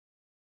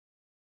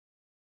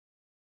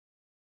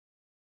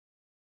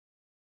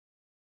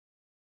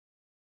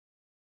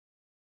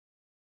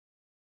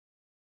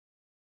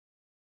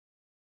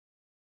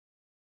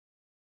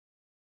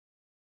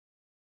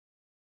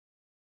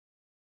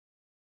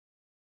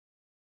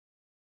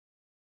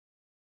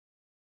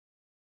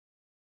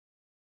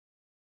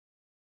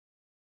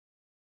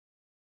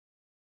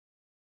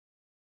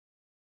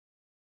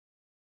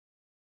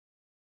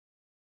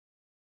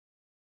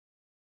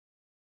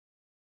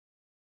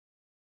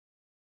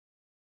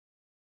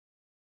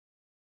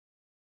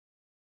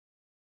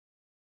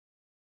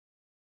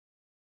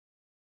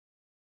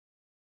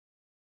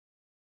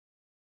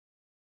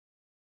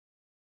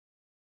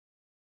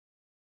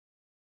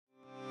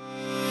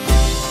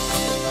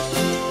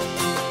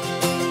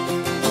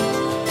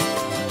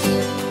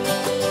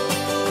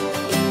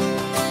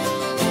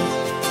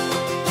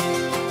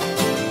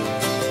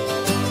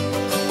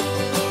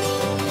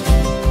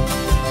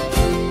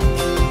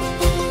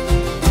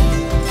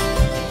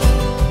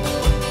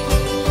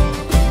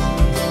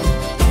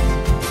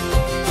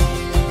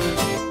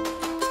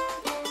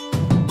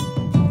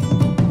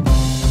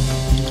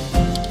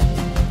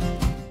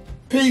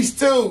Peace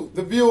to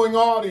the viewing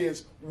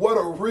audience. What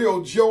a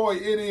real joy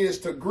it is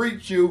to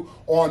greet you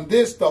on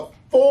this, the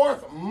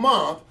fourth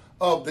month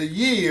of the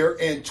year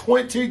in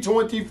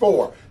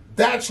 2024.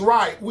 That's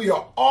right, we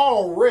are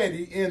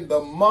already in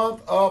the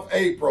month of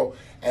April,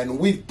 and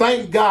we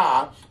thank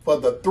God for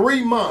the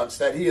 3 months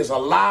that He has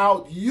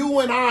allowed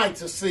you and I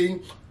to see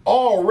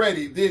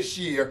already this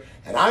year.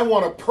 And I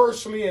want to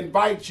personally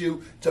invite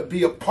you to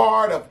be a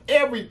part of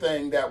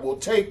everything that will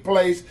take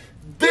place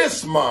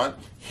this month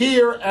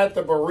here at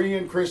the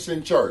Berean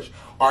Christian Church.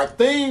 Our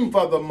theme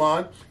for the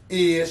month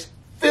is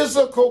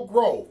physical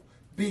growth,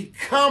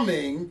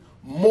 becoming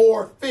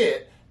more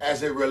fit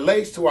as it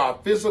relates to our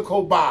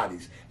physical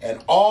bodies.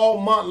 And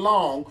all month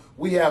long,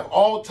 we have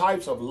all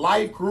types of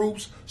life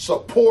groups,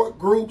 support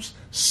groups,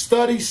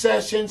 study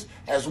sessions,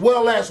 as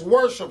well as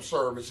worship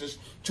services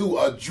to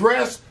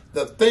address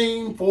the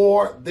theme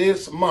for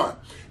this month.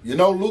 You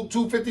know, Luke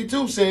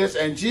 2:52 says,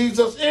 and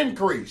Jesus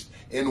increased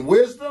in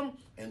wisdom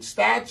and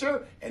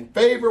stature and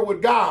favor with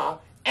God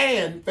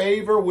and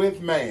favor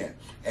with man.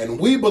 And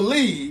we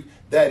believe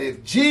that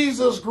if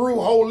Jesus grew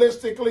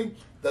holistically,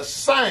 the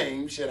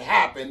same should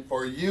happen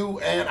for you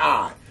and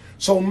I.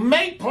 So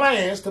make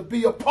plans to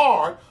be a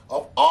part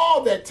of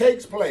all that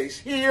takes place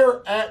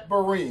here at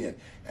Berean.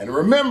 And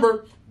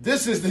remember,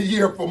 this is the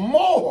year for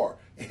more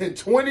in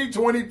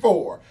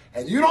 2024.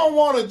 And you don't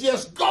want to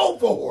just go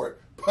for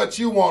it, but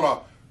you want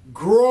to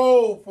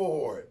grow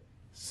for it.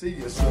 See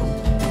you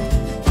soon.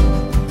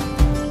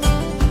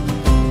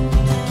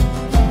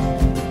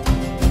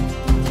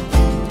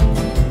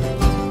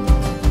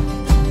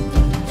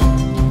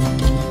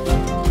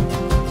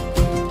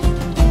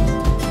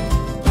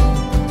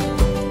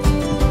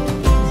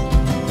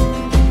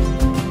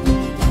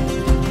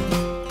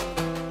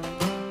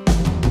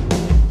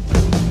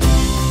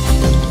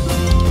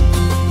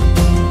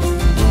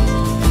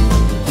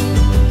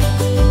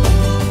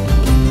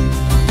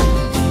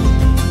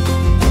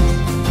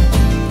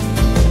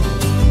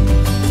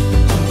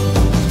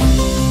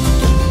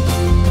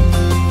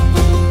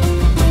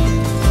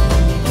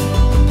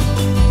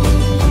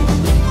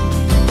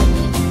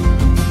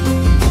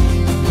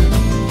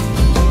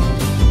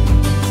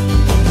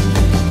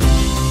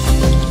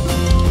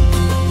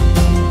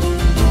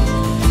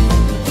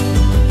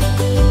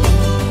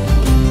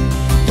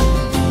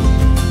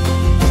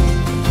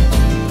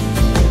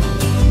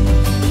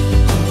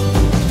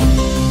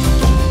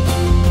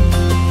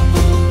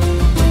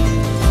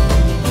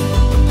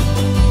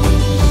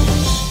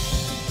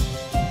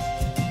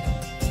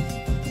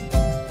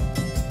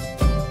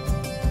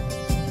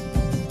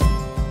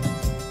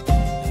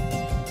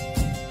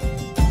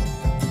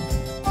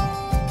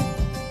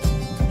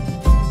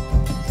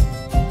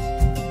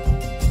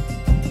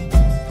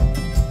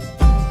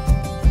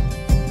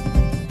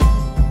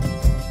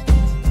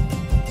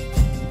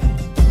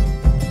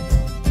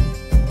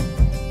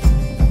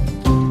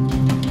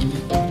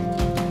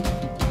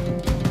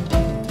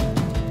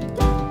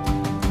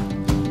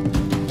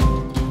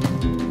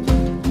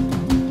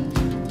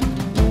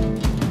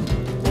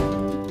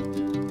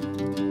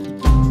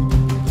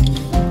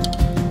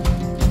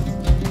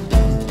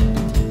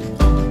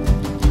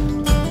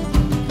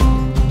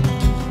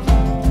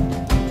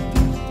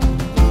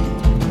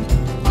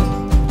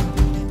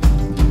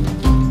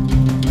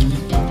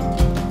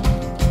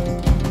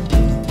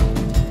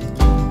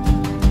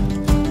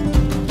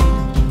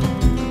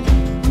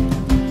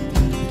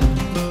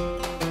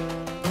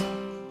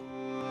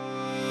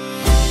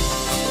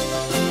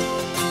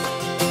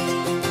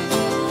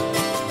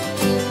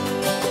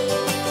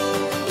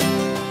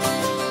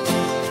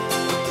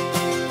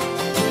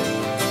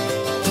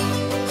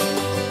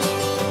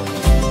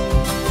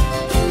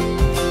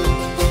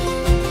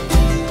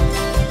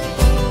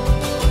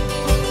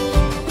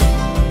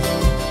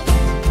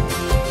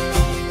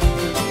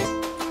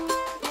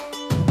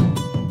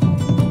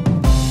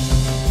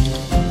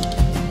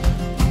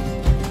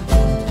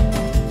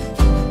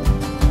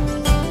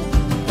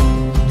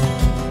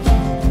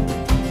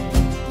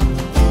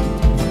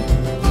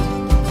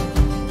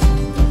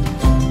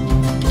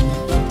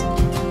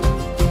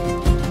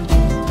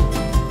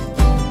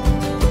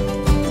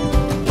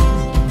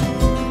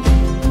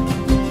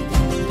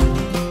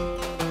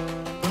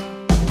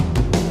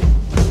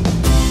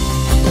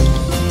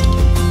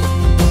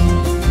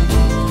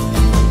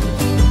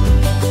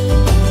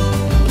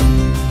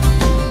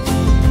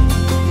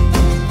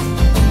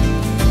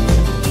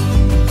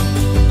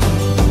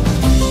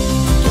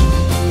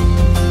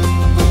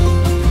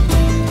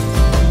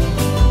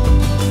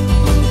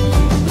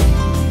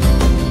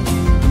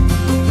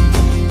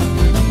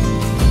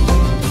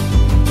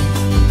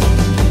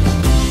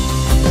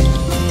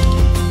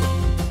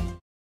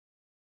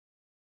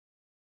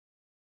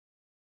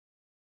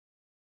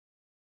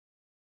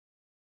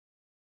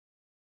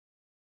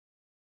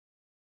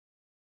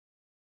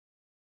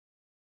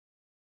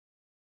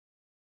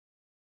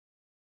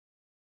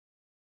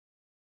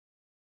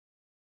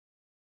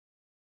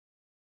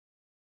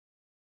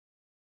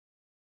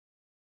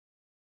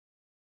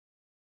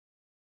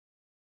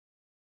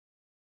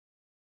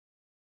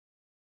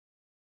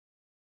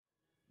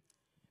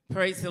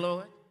 Praise the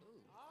Lord.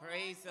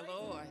 Praise the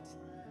Lord.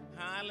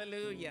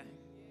 Hallelujah.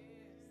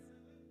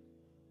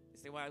 He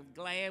said, well, I was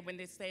glad when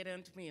they said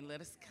unto me, let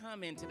us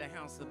come into the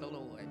house of the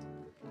Lord.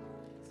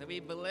 So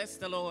we bless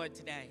the Lord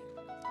today.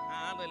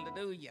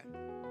 Hallelujah.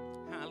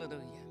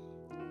 Hallelujah.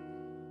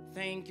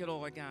 Thank you,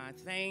 Lord God.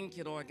 Thank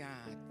you, Lord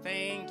God.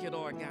 Thank you,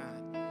 Lord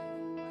God.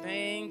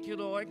 Thank you,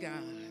 Lord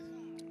God.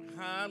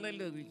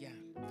 Hallelujah.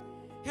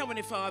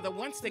 Heavenly Father,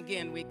 once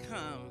again we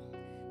come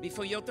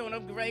before your throne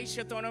of grace,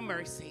 your throne of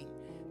mercy,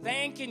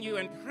 thanking you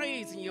and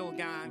praising you, oh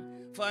God,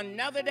 for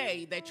another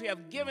day that you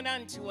have given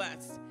unto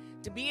us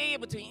to be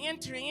able to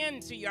enter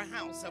into your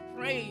house of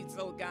praise,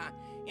 oh God,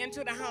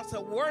 into the house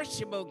of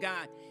worship, oh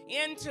God,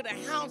 into the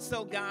house,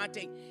 oh God,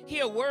 to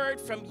hear a word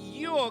from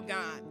you, oh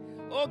God.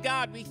 Oh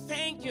God, we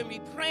thank you and we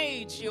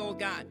praise you, oh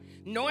God,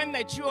 knowing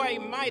that you are a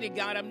mighty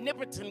God,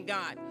 omnipotent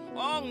God,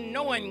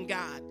 all-knowing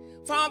God.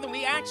 Father,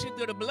 we ask you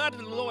through the blood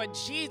of the Lord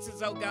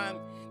Jesus, oh God,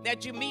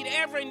 that you meet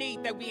every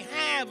need that we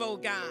have, oh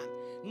God,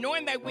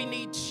 knowing that we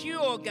need you,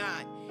 oh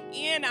God,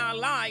 in our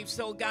lives,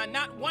 oh God,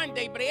 not one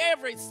day, but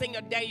every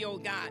single day, oh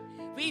God.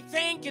 We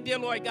thank you, dear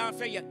Lord God,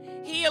 for your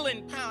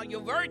healing power, your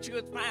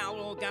virtuous power,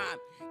 oh God,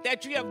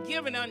 that you have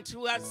given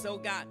unto us, oh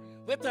God,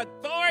 with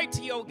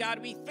authority, oh God.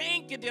 We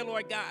thank you, dear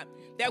Lord God,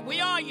 that we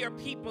are your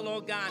people,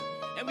 oh God,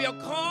 and we are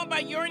called by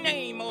your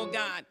name, oh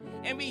God.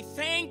 And we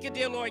thank you,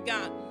 dear Lord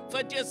God,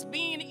 for just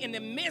being in the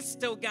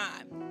midst, oh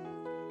God.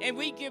 And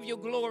we give you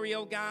glory,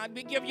 oh God.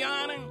 We give you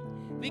honor.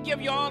 We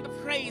give you all the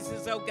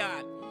praises, oh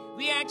God.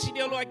 We ask you,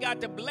 dear Lord God,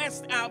 to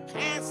bless our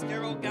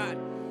pastor, oh God,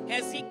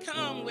 as he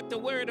come with the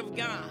word of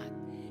God.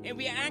 And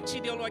we ask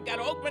you, dear Lord God,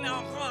 open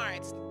our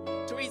hearts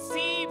to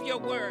receive your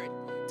word,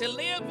 to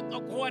live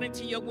according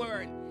to your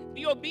word,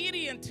 be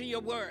obedient to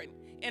your word,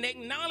 and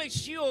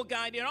acknowledge you, oh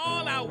God, in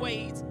all our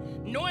ways,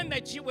 knowing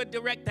that you would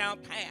direct our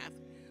path.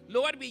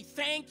 Lord, we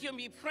thank you and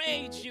we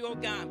praise you, oh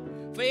God,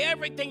 for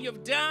everything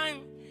you've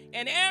done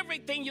and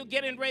everything you're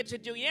getting ready to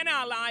do in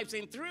our lives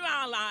and through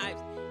our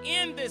lives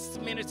in this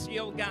ministry,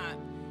 oh God.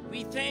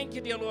 We thank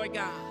you, dear Lord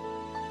God.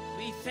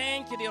 We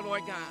thank you, dear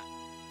Lord God,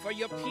 for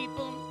your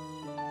people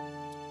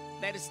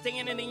that is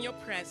standing in your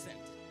presence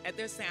at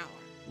this hour.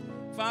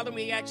 Father,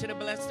 we ask you to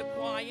bless the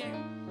choir,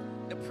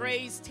 the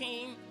praise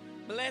team.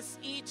 Bless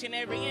each and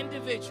every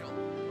individual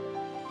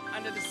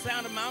under the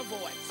sound of my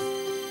voice.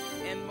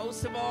 And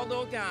most of all,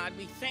 Lord God,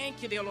 we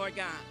thank you, dear Lord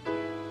God,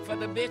 for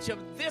the bishop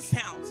of this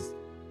house.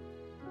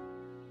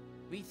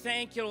 We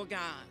thank you, Lord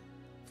God,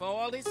 for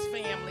all his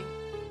family,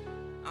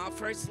 our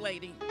first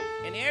lady,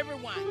 and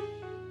everyone.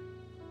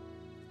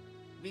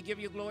 We give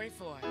you glory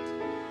for it.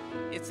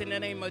 It's in the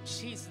name of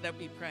Jesus that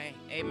we pray.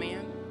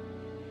 Amen.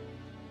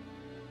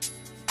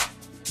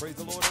 Praise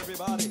the Lord,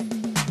 everybody.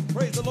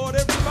 Praise the Lord,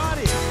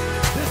 everybody.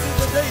 This is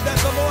the day that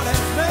the Lord has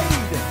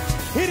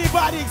made.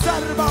 Anybody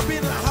excited about being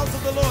in the house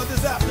of the Lord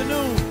this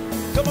afternoon?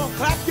 Come on,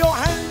 clap your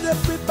hands,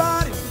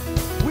 everybody.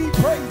 We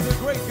praise the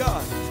great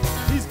God.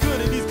 He's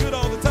good and he's good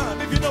all the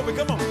time. If you know it,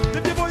 come on.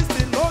 Lift your voice,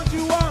 say, Lord,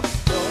 you are.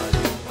 Lord,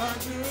 you are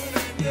good.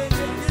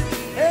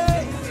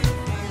 Hey.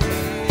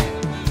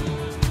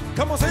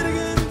 Come on, say it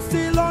again.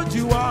 Say, Lord,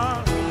 you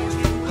are.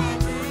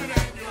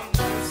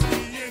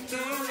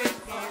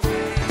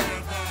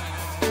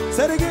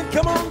 Say it again,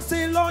 come on,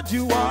 say, Lord,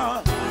 you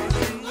are.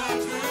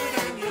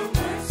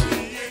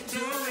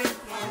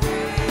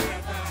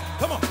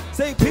 Come on,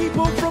 say,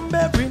 people from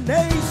every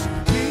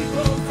nation,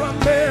 people from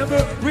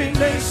every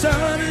nation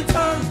and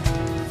tongue,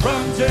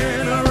 from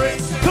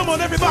generation. Come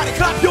on, everybody,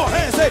 clap your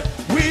hands, say,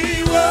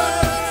 we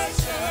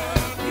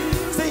worship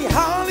you. Say,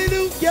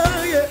 hallelujah,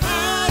 yeah.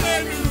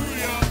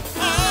 Hallelujah,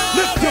 hallelujah.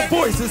 Lift your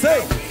voices,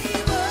 say,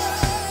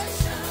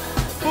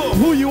 for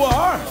who you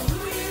are.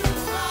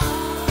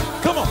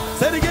 Come on,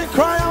 say it again,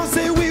 cry out,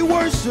 say we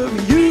worship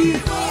you.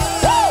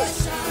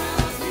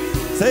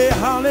 Say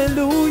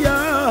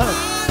hallelujah.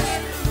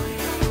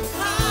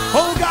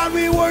 Oh God,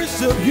 we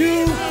worship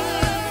you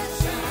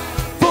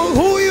for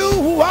who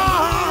you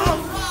are.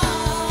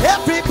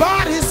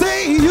 Everybody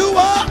say you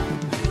are.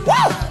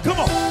 Woo! Come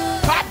on,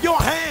 clap your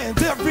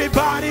hands,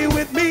 everybody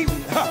with me.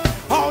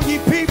 All ye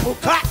people,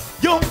 clap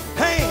your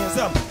hands.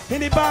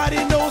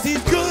 Anybody knows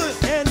he's good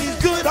and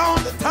he's good all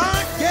the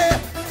time, yeah.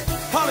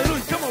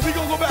 Hallelujah. Come on, we're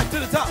going to go back to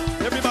the top.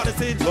 Everybody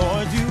say,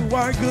 Lord, you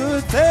are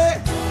good.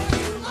 Say, Lord,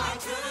 you are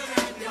good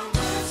and your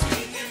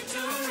mercy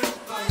endureth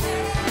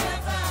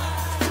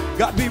forever.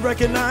 God, we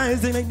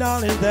recognize and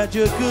acknowledge that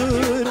you're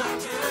good.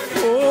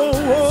 Oh.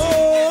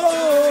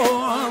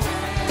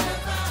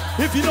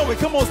 If you know it,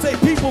 come on, say,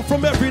 people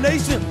from every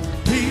nation.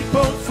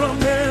 People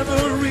from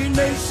every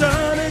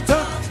nation and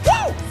tongue.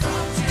 Woo!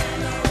 From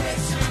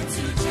generation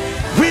to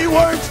generation. We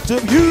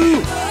worship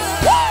you.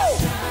 Woo!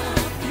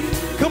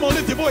 Come on,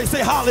 lift your voice, say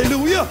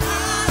hallelujah.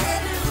 Hallelujah.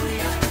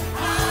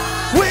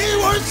 We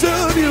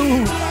worship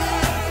you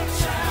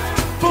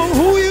for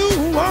who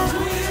you are.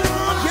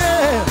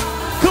 Yeah.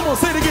 Come on,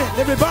 say it again.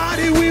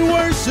 Everybody, we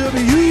worship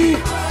you.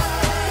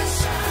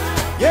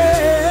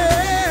 Yeah.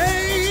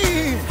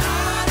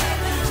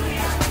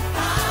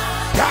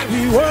 God,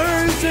 we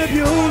worship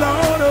you,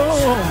 Lord,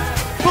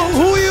 for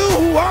who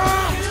you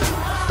are.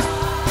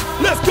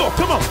 go.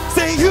 Come on.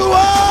 Say you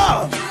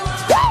are.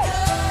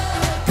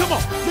 Come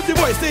on. Lift your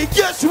voice. Say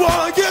yes you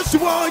are. Yes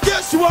you are.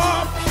 Yes you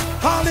are.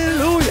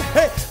 Hallelujah.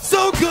 Hey,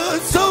 so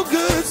good, so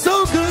good,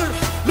 so good.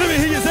 Let me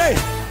hear you say,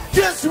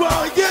 yes you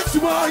are. Yes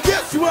you are.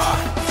 Yes you are.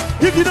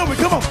 If you know it,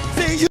 come on.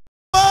 Say you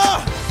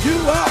are. You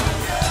are.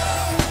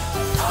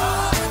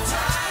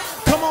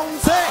 Come on,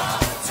 say.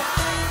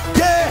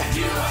 Yeah.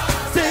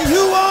 Say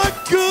you are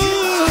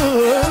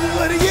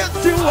good.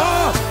 Yes you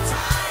are.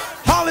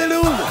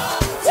 Hallelujah.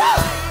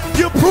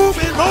 You're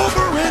proving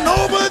over and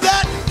over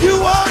that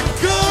you are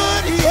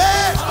good.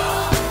 Yeah.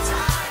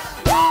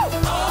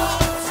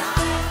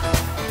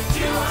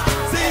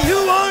 Say you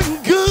are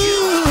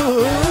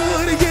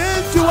good.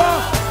 Yes you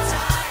are.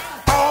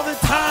 All the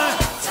time.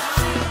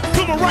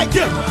 Come on, right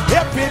there.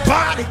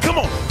 Everybody, come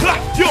on.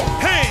 Clap your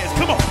hands.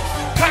 Come on.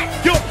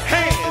 Clap your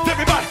hands.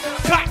 Everybody,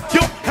 clap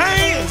your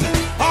hands.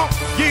 All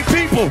ye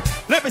people,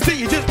 let me see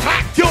you just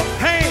clap your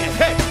hands.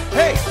 Hey,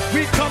 hey,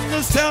 we come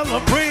to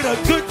celebrate a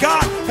good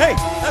God. Hey,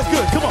 that's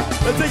good. Come on,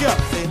 let's take it up.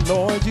 Say,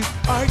 Lord, you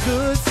are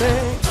good.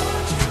 Say,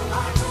 Lord, you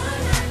are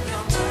good and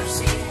your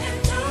mercy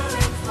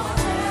enduring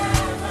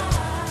forever.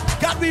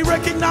 God, we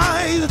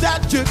recognize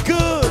that you're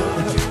good.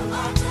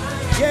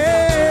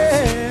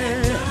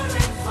 Yeah.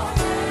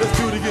 Let's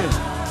do it again.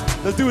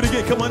 Let's do it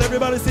again. Come on,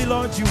 everybody, say,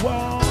 Lord, you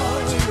are.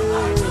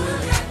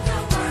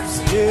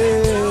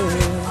 Yeah.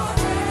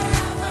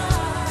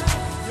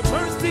 Your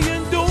mercy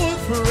endures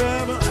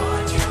forever.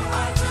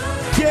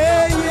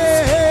 Yeah,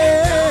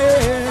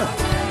 yeah.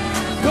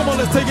 Come on,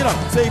 let's take it up.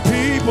 Say,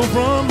 people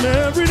from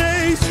every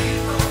nation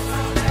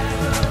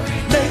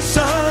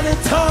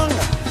and tongue.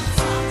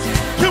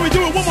 Can we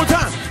do it one more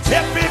time?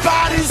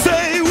 Everybody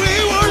say,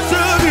 we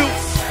worship you.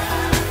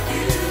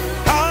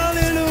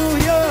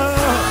 Hallelujah.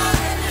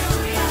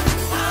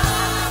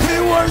 We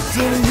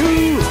worship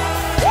you.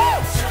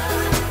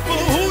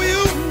 For who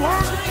you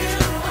are.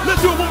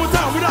 Let's do it one more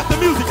time without the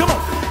music. Come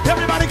on.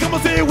 Everybody come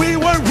and say, we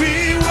were.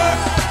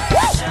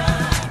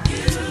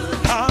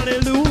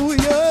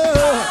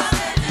 Hallelujah.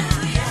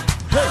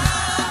 Hey,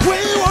 we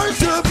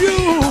worship you.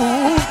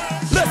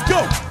 Let's go.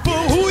 For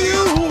who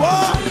you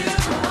are.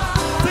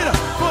 Say that.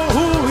 For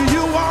who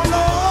you are,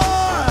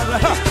 Lord.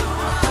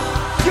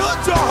 You're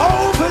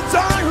Jehovah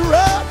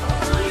Jireh.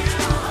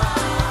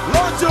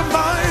 Lord, you're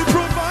my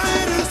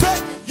provider. Say,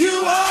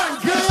 you are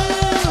good.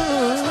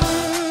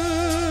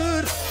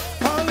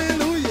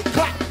 Hallelujah.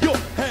 Clap your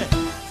hands.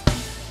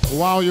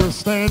 While you're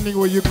standing,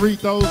 will you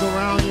greet those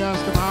around you?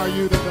 Ask them, how are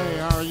you today?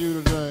 How are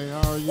you today?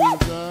 How are you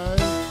today?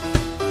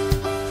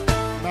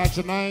 Match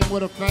a name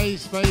with a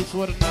face, face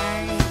with a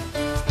name.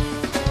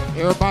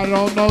 Everybody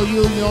don't know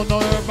you, you don't know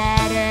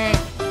everybody.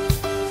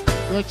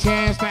 Good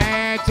chance to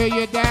add to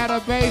your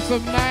database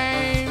of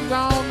names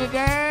on the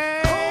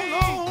day.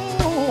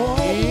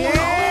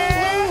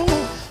 Yeah.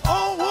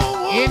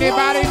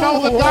 Anybody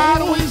know the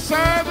God we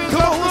serve? Is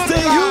Come on,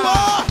 say you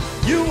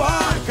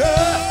are good.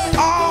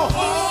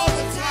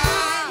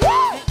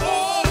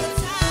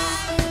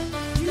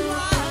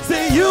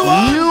 You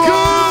are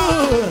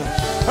good.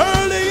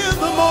 Early in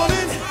the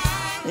morning,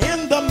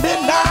 in the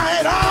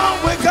midnight hour,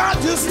 when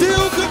God is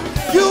still good.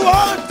 You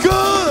are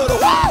good. Woo!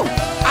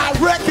 I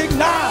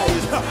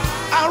recognize,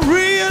 I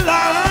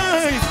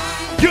realize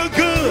you're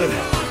good.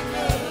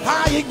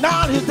 I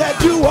acknowledge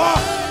that you are.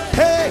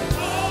 Hey,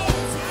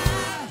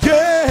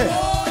 yeah,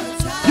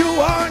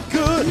 you are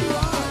good.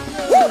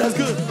 Woo, that's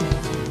good.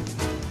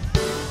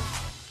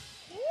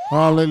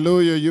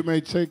 Hallelujah. You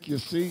may take your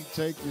seat.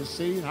 Take your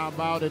seat. How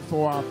about it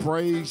for our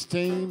praise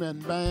team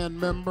and band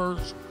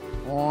members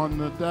on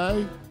the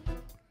day?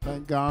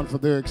 Thank God for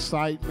their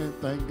excitement.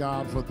 Thank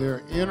God for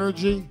their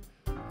energy.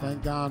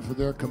 Thank God for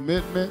their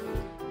commitment.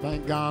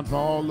 Thank God for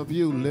all of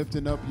you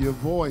lifting up your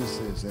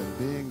voices and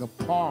being a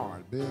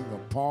part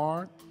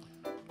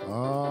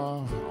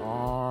of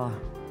our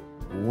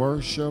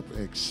worship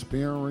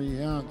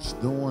experience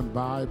doing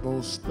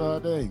Bible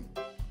study.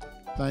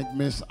 Thank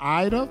Miss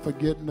Ida for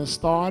getting us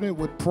started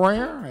with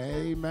prayer.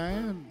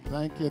 Amen.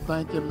 Thank you,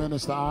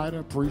 Minister Ida.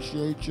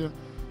 Appreciate you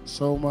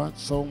so much,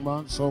 so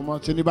much, so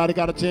much. Anybody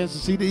got a chance to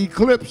see the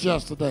eclipse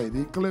yesterday?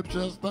 The eclipse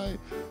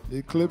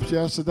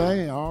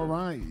yesterday? All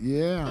right,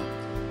 yeah.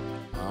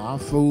 I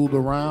fooled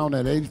around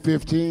at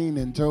 8:15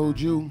 and told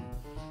you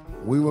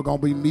we were going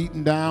to be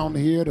meeting down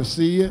here to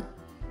see it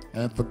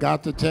and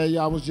forgot to tell you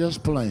I was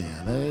just playing.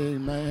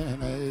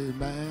 Amen,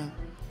 amen.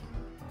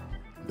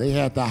 They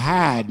had to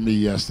hide me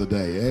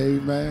yesterday.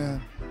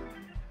 Amen.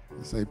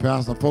 They say,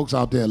 Pastor, folks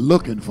out there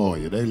looking for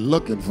you. They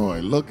looking for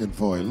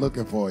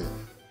you.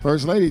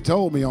 First lady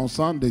told me on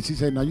Sunday, she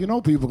said, now, you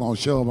know people going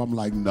to show up. I'm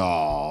like,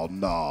 no.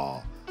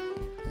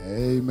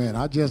 Amen.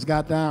 I just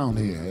got down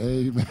here.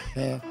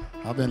 Amen.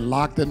 I've been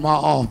locked in my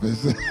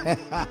office.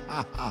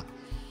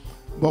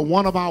 But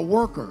one of our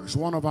workers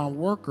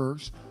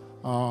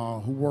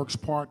who works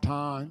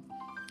part-time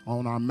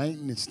on our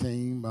maintenance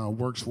team,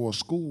 works for a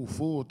school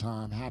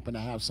full-time, happened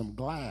to have some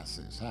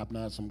glasses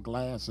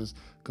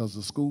because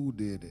the school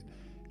did it.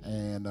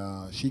 And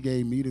she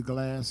gave me the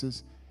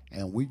glasses,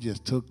 and we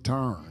just took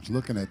turns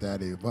looking at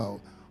that.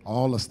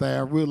 All the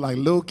staff, we're like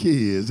little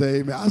kids.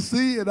 Amen. I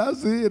see it.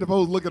 The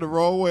folks looking the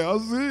wrong way. I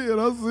see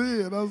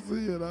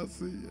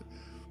it.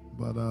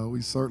 But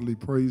we certainly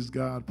praise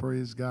God.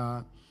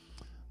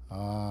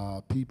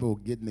 People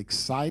getting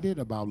excited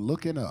about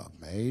looking up.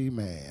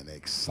 Amen.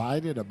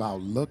 Excited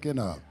about looking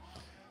up.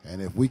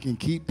 And if we can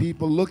keep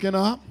people looking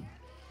up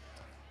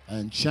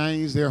and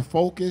change their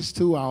focus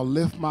to, I'll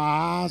lift my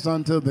eyes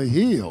unto the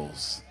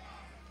hills,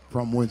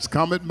 from whence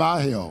cometh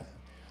my help.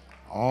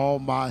 All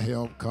my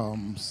help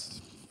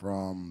comes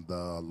from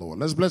the Lord.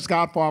 Let's bless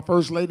God for our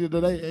First Lady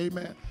today.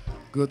 Amen.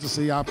 Good to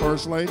see our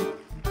First Lady.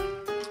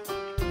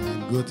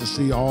 And good to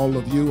see all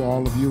of you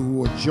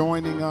who are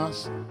joining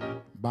us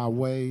by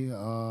way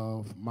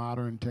of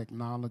modern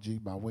technology,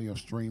 by way of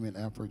streaming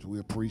efforts. We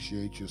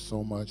appreciate you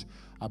so much.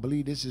 I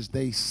believe this is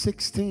day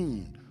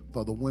 16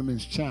 for the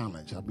Women's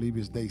Challenge. I believe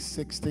it's day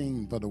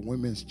 16 for the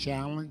Women's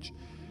Challenge.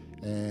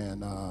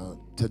 And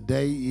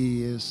today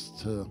is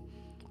to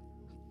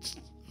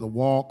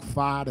walk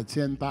 5,000 to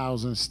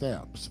 10,000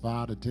 steps,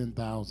 5,000 to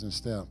 10,000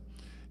 steps.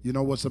 You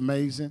know what's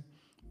amazing?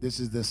 This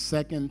is the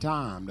second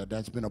time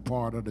that's been a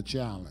part of the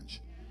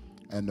challenge.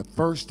 And the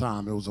first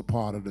time it was a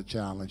part of the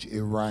challenge,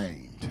 it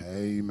rained.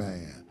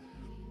 Amen.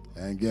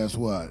 And guess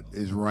what?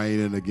 It's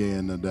raining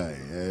again today.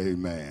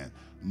 Amen.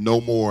 No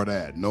more of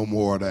that. No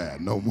more of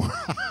that. No more.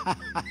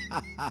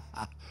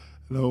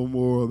 No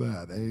more of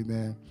that.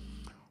 Amen.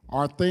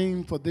 Our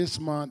theme for this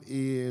month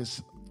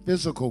is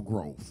physical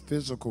growth.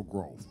 Physical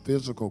growth.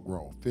 Physical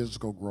growth.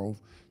 Physical growth.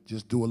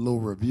 Just do a little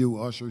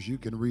review. Ushers, you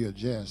can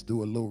readjust.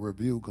 Do a little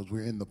review because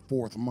we're in the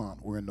fourth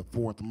month. We're in the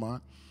fourth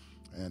month.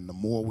 And the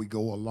more we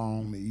go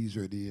along, the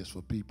easier it is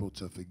for people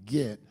to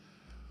forget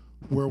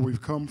where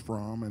we've come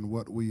from and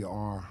what we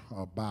are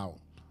about.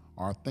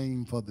 Our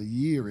theme for the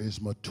year is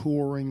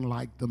maturing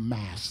like the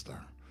master.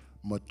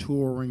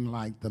 Maturing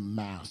like the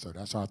master.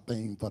 That's our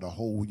theme for the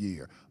whole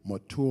year.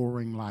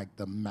 Maturing like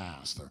the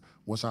master.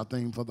 What's our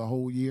theme for the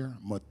whole year?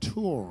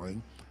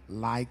 Maturing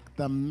like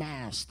the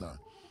master.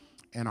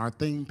 And our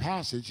theme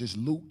passage is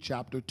Luke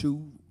chapter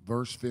 2,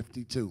 verse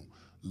 52.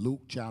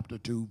 Luke chapter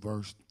 2,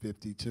 verse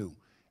 52.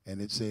 And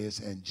it says,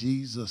 and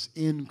Jesus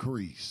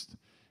increased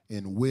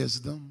in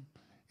wisdom,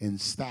 in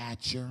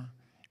stature,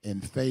 in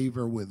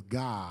favor with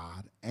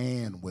God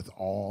and with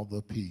all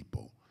the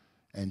people.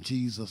 And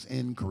Jesus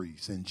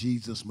increased, and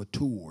Jesus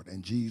matured,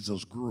 and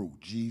Jesus grew,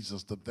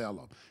 Jesus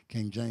developed.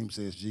 King James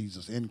says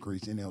Jesus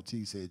increased,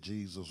 NLT said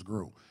Jesus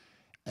grew.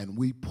 And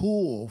we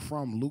pull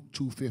from Luke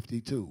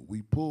 2:52.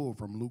 We pull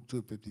from Luke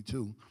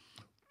 2:52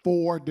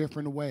 4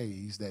 different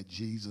ways that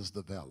Jesus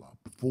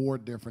developed, 4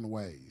 different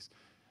ways.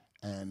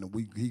 And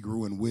he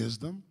grew in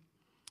wisdom,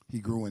 he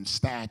grew in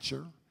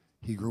stature,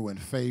 he grew in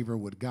favor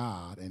with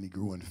God, and he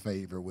grew in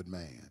favor with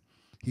man.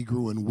 He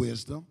grew in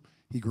wisdom,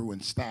 he grew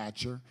in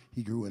stature,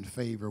 he grew in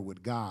favor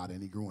with God,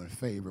 and he grew in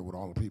favor with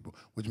all the people,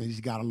 which means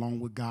he got along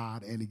with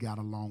God and he got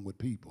along with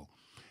people.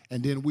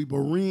 And then we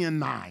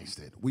Bereanized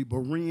it.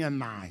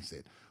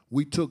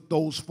 We took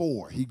those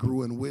 4. He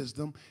grew in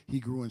wisdom, he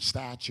grew in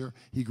stature,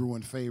 he grew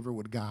in favor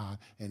with God,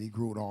 and he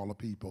grew with all the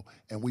people.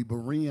 And we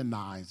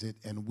Bereanized it,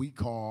 and we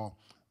call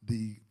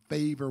the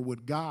favor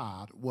with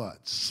God,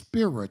 what?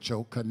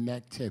 Spiritual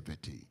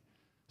connectivity.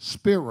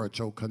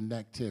 Spiritual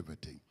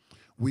connectivity.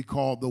 We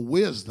call the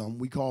wisdom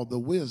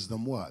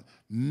what?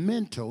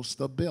 Mental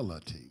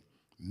stability.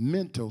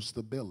 Mental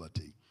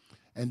stability.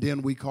 And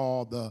then we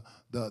call the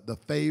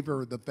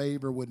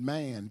favor with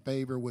man,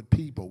 favor with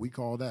people. We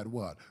call that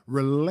what?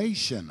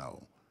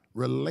 Relational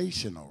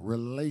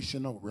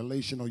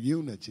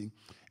unity.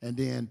 And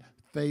then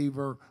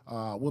favor,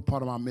 what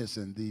part am I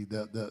missing?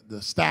 The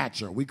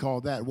stature. We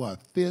call that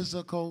what?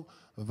 Physical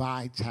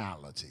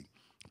vitality.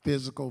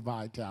 Physical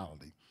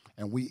vitality.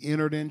 And we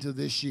entered into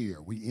this year,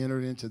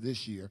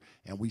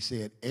 and we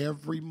said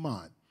every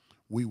month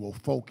we will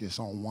focus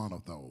on one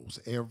of those.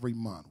 Every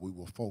month we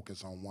will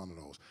focus on one of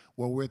those.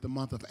 Well, we're at the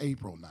month of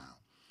April now,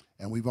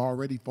 and we've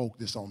already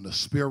focused on the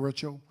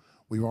spiritual,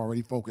 we've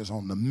already focused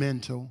on the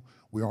mental,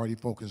 we already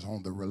focused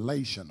on the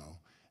relational,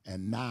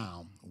 and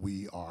now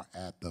we are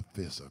at the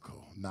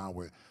physical.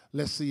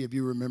 Let's see if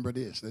you remember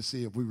this. Let's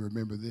see if we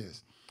remember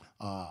this.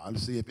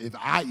 Let's see if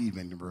I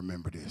even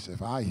remember this.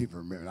 If I even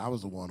remember, I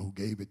was the one who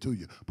gave it to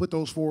you. Put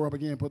those 4 up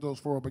again.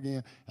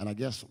 And I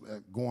guess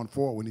going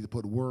forward, we need to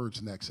put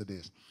words next to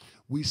this.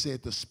 We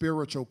said the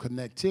spiritual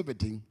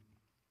connectivity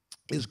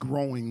is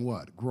growing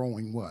what?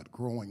 Growing what?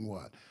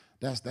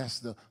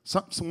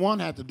 One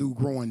had to do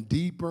growing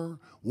deeper.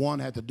 One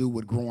had to do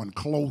with growing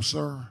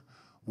closer.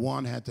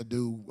 One had to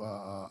do,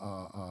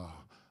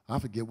 I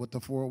forget what the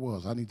 4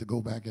 was. I need to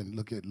go back and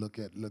look at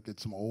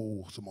some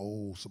old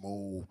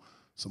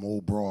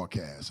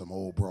broadcasts.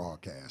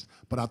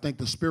 But I think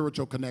the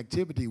spiritual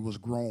connectivity was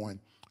growing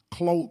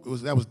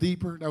close. That was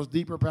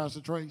deeper, Pastor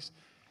Trace.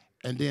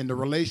 And then the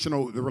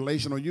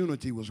relational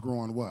unity was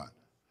growing what?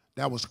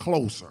 That was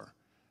closer.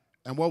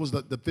 And what was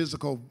the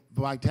physical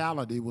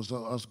vitality was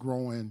us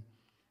growing.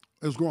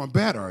 It was growing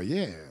better.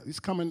 Yeah, it's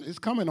coming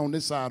on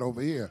this side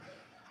over here.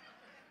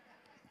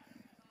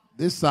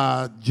 This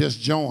side just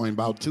joined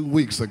about 2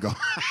 weeks ago.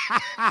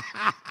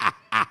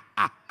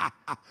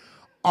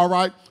 All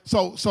right.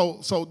 So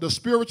the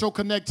spiritual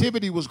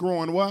connectivity was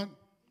growing what?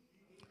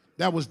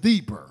 That was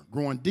deeper,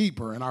 growing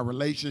deeper in our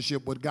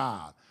relationship with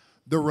God.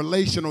 The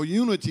relational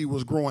unity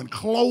was growing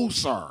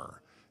closer.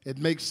 It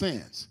makes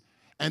sense.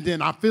 And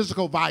then our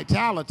physical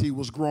vitality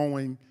was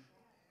growing.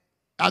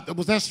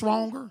 Was that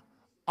stronger?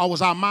 Or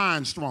was our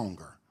mind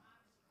stronger?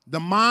 The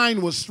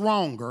mind was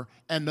stronger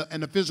and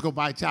the physical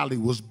vitality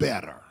was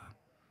better.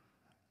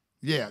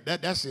 Yeah,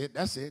 that's it.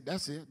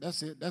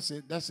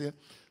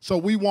 So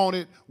we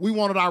wanted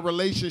our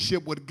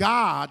relationship with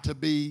God to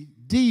be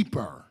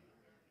deeper.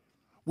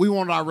 We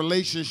wanted our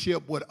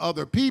relationship with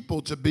other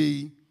people to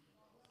be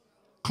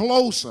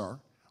closer.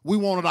 We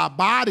wanted our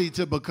body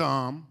to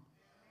become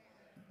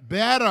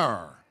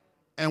better.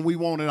 And we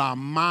wanted our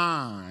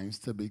minds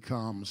to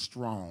become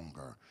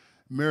stronger.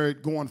 Mary,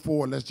 going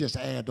forward, let's just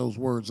add those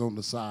words on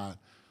the side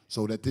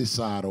so that this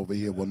side over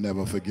here will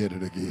never forget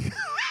it again.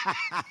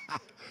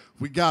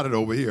 We got it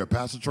over here.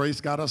 Pastor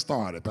Trace got us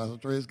started. Okay.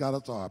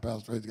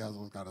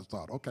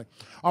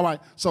 All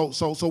right. So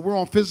we're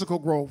on physical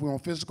growth.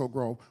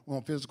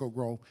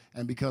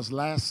 And because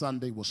last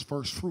Sunday was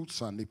First Fruit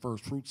Sunday,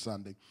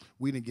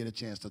 we didn't get a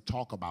chance to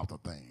talk about the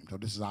theme. So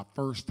this is our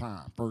first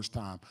time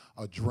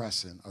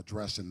addressing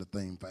the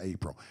theme for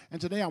April.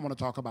 And today I want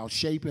to talk about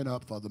shaping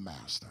up for the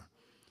master.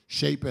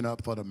 Shaping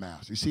up for the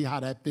master. You see how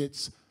that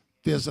fits?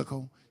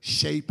 Physical,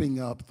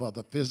 shaping up for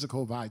the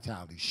physical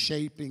vitality,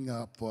 shaping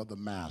up for the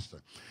master.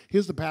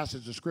 Here's the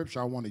passage of scripture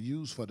I want to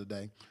use for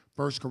today,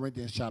 1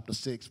 Corinthians chapter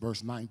 6,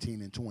 verse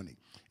 19 and 20.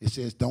 It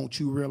says, don't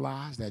you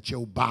realize that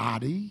your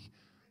body,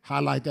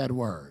 highlight that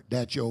word,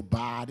 that your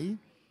body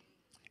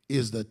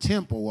is the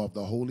temple of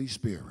the Holy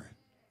Spirit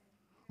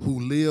who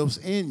lives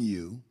in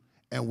you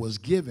and was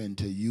given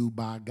to you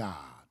by God.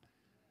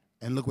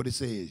 And look what it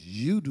says,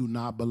 you do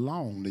not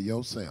belong to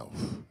yourself.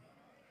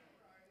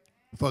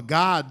 For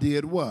God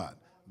did what?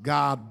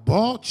 God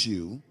bought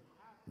you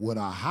with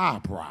a high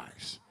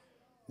price.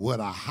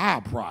 With a high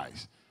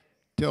price.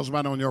 Tell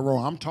somebody on your row,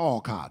 I'm tall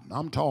cotton.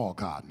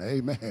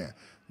 Amen.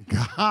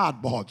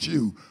 God bought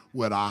you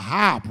with a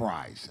high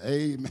price.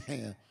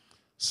 Amen.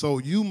 So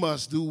you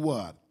must do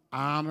what?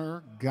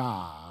 Honor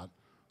God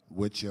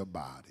with your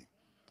body.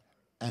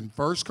 And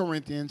 1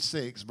 Corinthians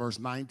 6, verse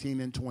 19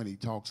 and 20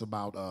 talks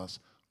about us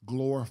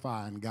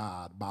glorifying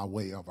God by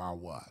way of our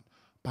what?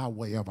 By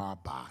way of our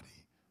body.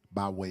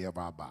 By way of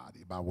our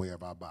body.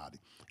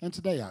 And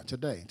today I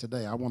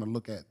want to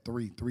look at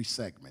three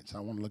segments. I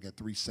want to look at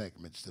 3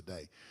 segments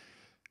today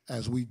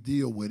as we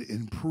deal with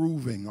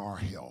improving our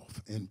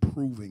health.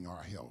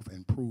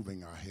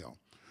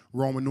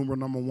 Roman numeral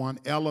number 1,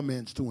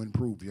 elements to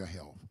improve your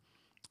health.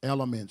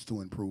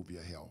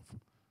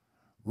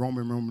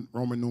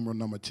 Roman numeral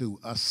number 2,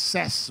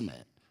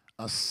 assessment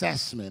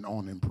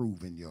on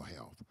improving your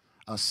health.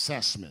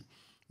 Assessment.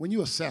 When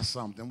you assess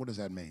something, what does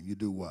that mean? You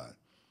do what?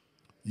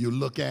 You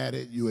look at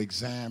it, you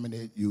examine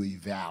it, you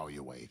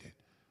evaluate it.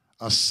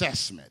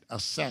 Assessment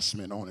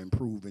on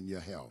improving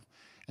your health.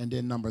 And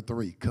then number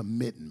 3,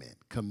 commitment.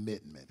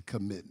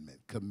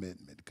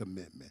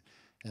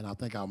 And I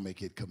think I'll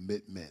make it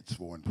commitments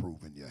for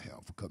improving your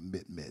health.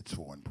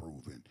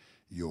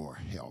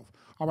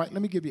 All right,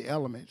 let me give you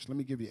elements.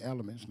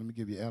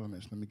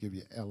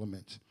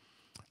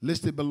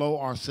 Listed below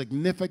are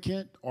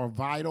significant or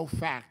vital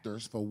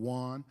factors for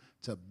one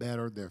to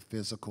better their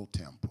physical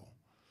temple.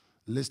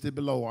 Listed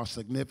below are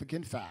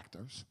significant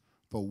factors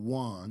for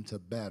one to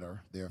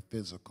better their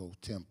physical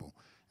temple.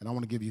 And I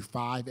want to give you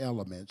 5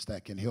 elements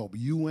that can help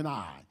you and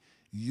I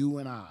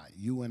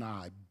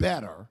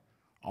better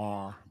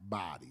our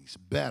bodies,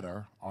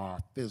 better our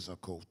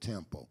physical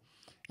temple.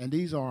 And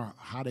these are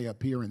how they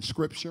appear in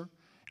Scripture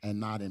and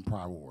not in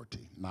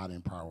priority,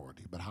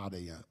 but how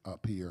they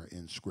appear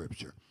in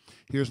Scripture.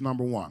 Here's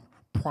number 1,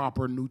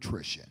 proper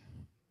nutrition.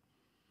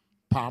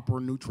 Proper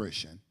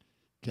nutrition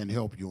can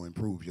help you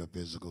improve your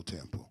physical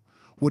temple.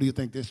 What do you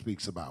think this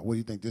speaks about?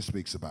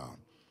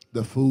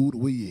 The food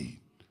we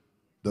eat.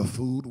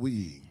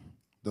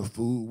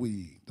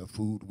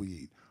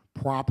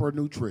 Proper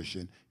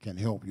nutrition can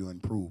help you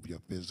improve your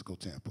physical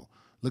temple.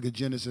 Look at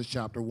Genesis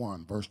chapter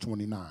 1, verse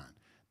 29.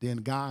 Then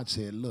God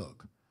said,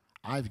 look,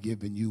 I've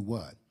given you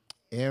what?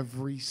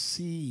 Every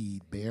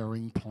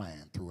seed-bearing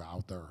plant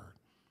throughout the earth.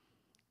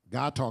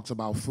 God talks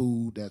about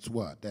food that's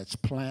what? That's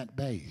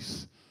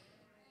plant-based.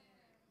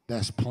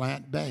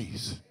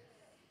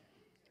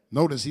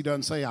 Notice he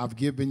doesn't say, I've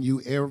given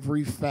you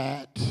every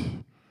fat.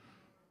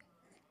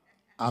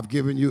 I've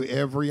given you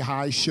every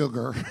high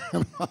sugar.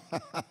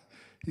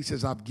 He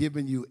says, I've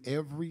given you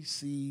every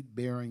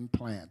seed-bearing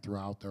plant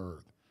throughout the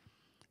earth.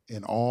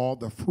 And all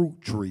the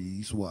fruit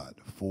trees, what?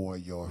 For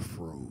your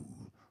food.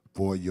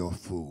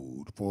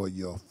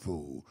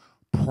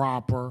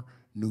 Proper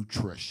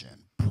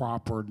nutrition.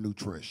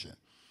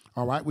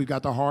 All right, we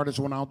got the hardest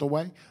one out the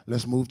way.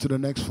 Let's move to the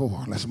next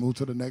 4.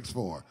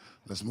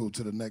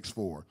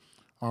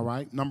 All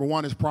right, number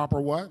 1 is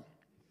proper what?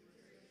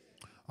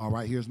 All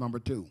right, here's number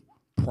 2,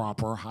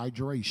 proper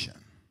hydration.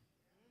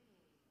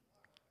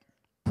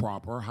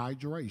 proper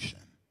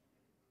hydration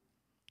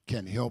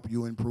can help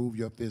you improve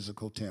your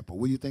physical temper.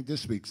 What do you think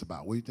this speaks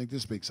about? What do you think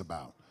this speaks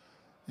about?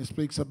 It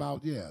speaks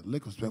about,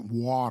 liquids,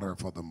 water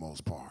for the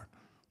most part.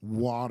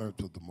 Water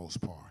to the most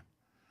part.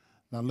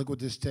 Now look what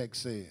this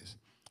text says.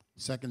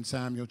 2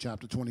 Samuel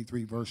chapter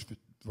 23, verse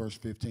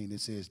 15.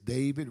 It says,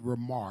 David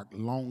remarked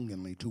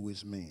longingly to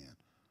his men,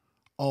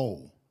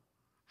 oh,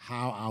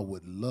 how I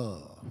would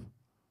love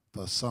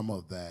for some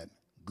of that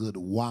good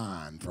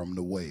wine from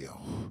the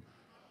well.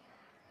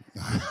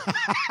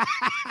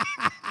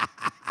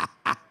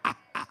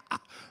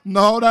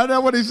 No, that's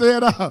not what he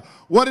said.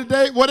 What did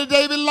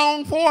David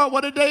long for?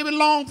 What did David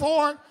long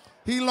for?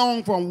 He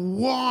longed for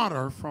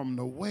water from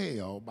the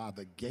well by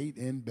the gate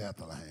in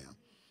Bethlehem.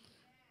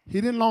 He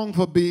didn't long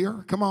for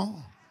beer. Come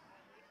on.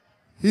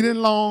 He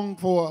didn't long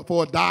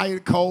for a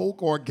Diet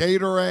Coke or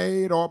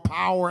Gatorade or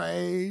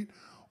Powerade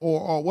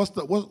or what's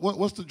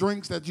the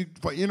drinks that you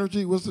for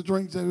energy? What's the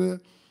drinks that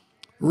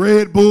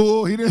Red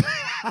Bull? He didn't.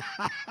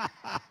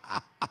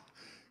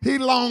 He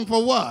longed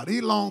for what?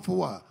 He longed for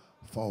what?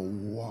 For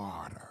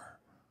water.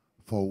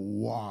 For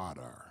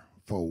water.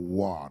 For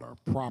water.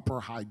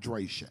 Proper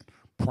hydration.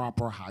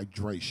 Proper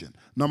hydration.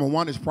 Number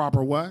one is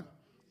proper what?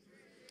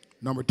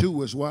 Number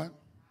two is what?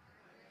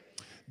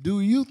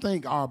 Do you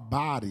think our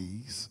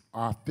bodies,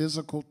 our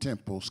physical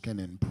temples can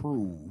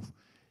improve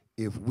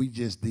if we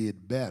just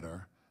did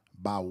better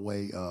by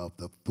way of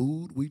the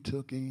food we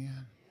took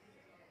in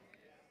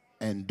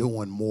and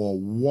doing more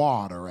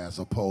water as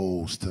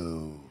opposed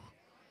to...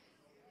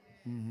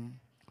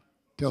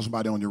 Tell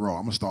somebody on your row,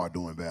 I'm going to start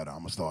doing better. I'm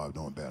going to start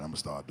doing better. I'm going to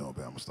start doing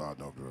better. I'm going to start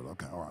doing better.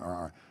 Okay,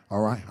 all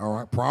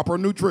right. Proper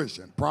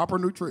nutrition. Proper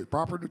hydration.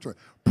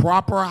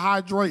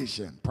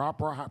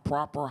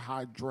 Proper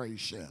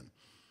hydration.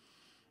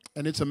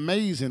 And it's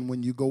amazing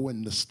when you go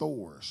in the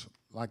stores,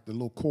 like the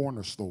little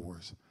corner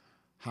stores,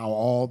 how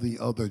all the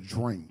other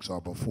drinks are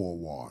before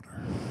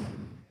water.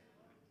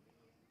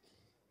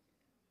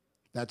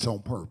 That's on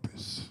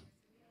purpose.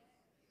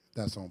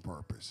 That's on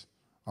purpose.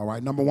 All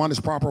right, number one is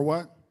proper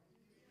what?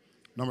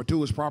 Number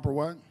two is proper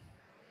what?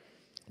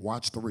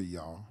 Watch three,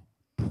 y'all.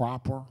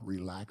 Proper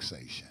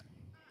relaxation.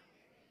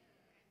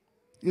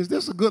 Is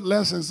this a good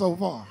lesson so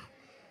far?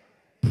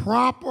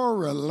 Proper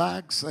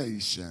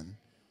relaxation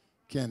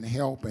can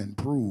help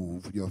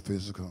improve your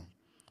physical.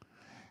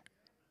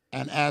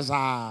 And as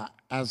I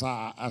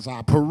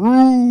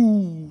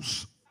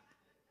peruse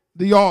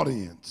the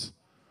audience,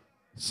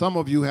 some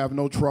of you have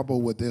no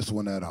trouble with this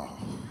one at all.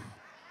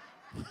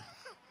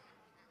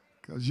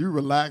 Because you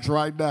relax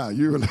right now.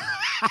 You relax.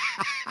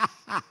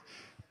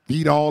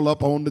 Feet all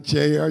up on the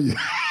chair.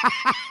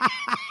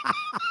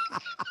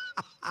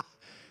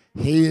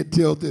 Head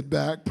tilted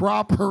back.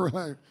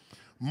 Proper.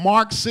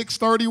 Mark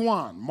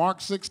 6:31. Mark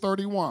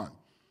 6:31.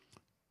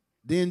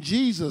 Then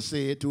Jesus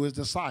said to his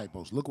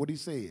disciples, look what he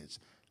says.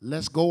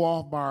 Let's go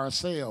off by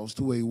ourselves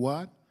to a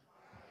what?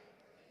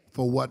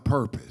 For what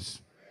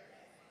purpose?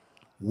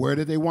 Where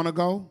did they want to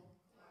go?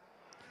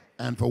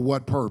 And for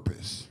what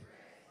purpose?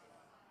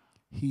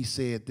 He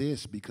said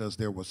this because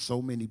there were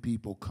so many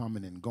people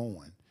coming and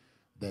going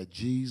that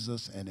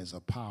Jesus and his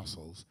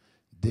apostles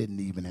didn't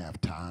even have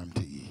time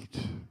to eat.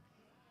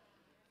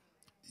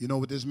 You know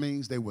what this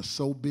means? They were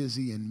so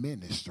busy in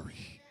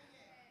ministry.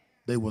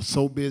 They were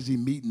so busy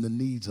meeting the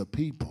needs of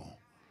people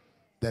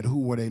that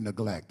who were they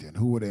neglecting?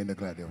 Who were they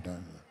neglecting?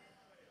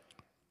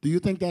 Do you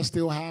think that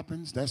still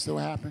happens? That still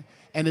happens?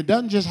 And it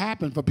doesn't just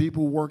happen for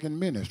people who work in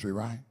ministry,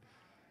 right?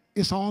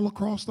 It's all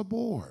across the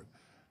board.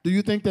 Do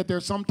you think that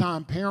there's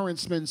sometimes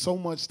parents spend so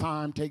much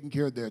time taking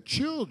care of their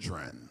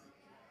children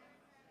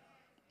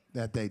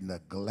that they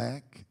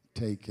neglect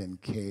taking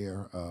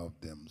care of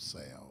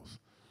themselves?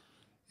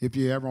 If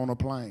you're ever on a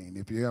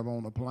plane,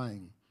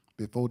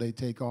 before they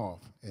take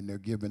off and they're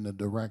given the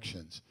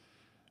directions,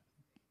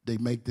 they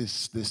make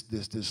this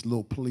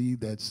little plea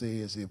that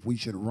says if we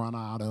should run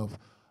out of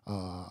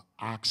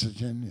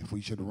oxygen, if we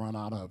should run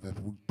out of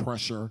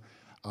pressure,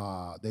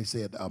 they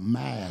said a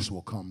mask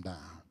will come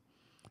down.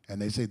 And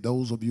they say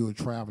those of you who are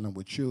traveling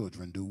with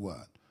children, do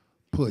what?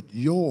 Put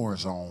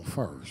yours on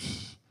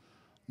first.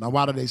 Now,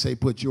 why do they say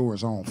put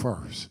yours on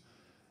first?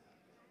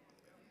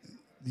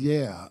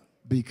 Yeah,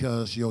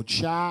 because your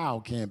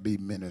child can't be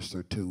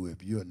ministered to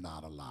if you're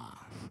not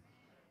alive.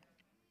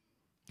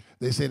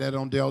 They say that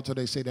on Delta.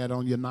 They say that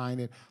on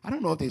United. I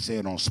don't know if they say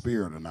it on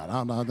Spirit or not.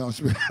 I don't know.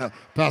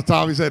 Pastor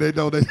Tommy said they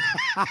don't.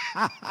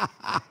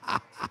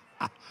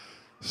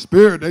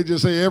 Spirit, they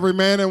just say every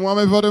man and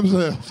woman for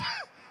themselves.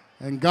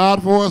 And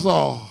God for us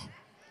all.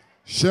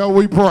 Shall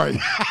we pray?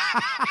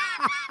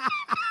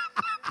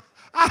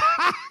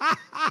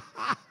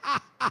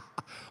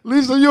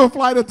 Lisa, you're a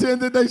flight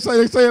attendant. They say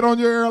it on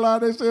your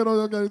airline. They say it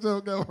on your,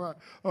 okay,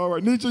 all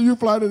right. Nietzsche, you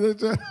flight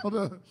attendant.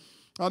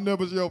 I'll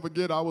never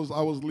forget. I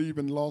was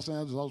leaving Los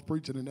Angeles. I was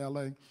preaching in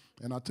L.A.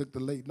 and I took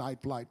the late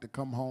night flight to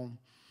come home,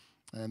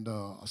 and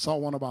I saw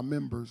one of our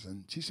members,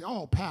 and she said,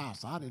 "Oh,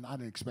 Pastor, I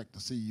didn't expect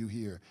to see you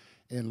here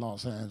in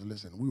Los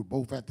Angeles." And we were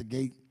both at the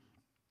gate.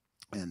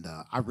 And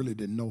I really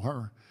didn't know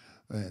her.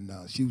 And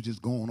she was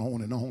just going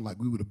on and on like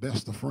we were the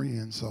best of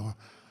friends. So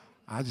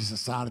I just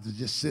decided to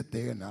just sit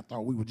there, and I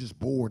thought we were just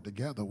bored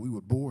together. We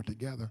were bored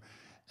together.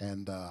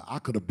 And I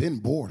could have been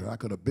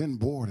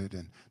boarded.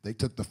 And they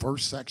took the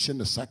first section,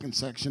 the second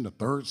section, the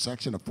third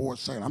section, the fourth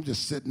section. I'm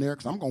just sitting there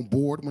because I'm going to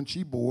board when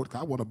she bored,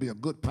 because I want to be a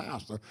good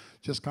pastor,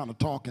 just kind of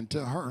talking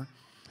to her.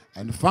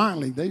 And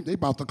finally, they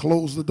about to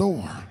close the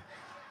door.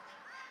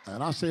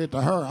 And I said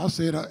to her,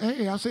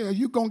 hey, are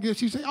you going to get,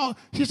 she said, I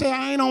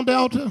ain't on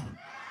Delta.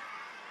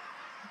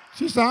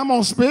 She said, I'm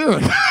on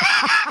Spirit.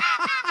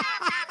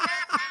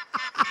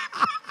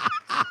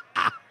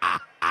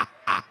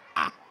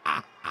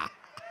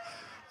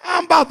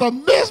 I'm about to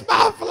miss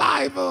my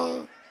flight.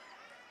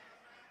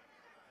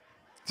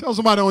 Tell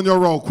somebody on your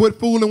row, quit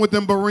fooling with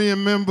them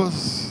Berean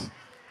members.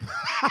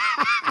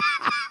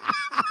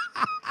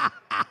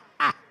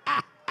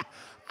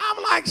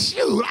 I'm like,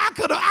 shoot, I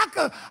could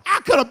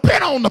have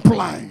been on the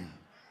plane.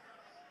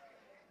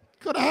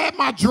 Could have had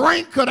my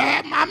drink, could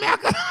have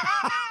had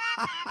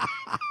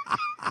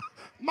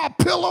my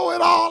pillow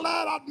and all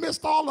that. I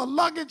missed all the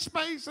luggage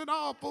space and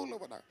all, fooling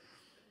with her.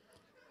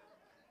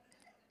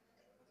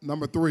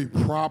 Number 3,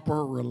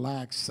 proper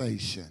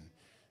relaxation.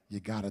 You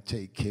got to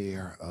take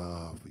care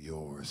of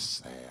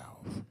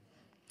yourself.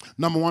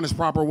 Number 1 is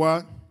proper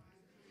what?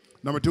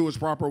 Number 2 is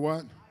proper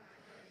what?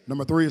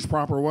 Number 3 is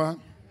proper what?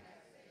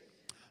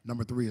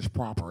 Number 3 is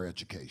proper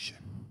education.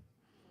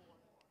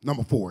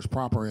 Number 4 is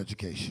proper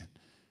education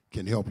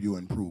can help you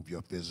improve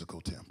your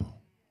physical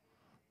temple.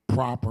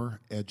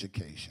 Proper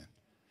education.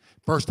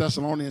 1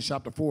 Thessalonians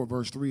chapter 4,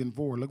 verse 3 and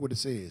 4, look what it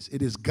says.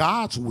 It is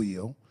God's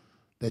will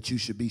that you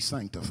should be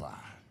sanctified.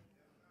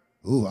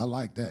 Ooh, I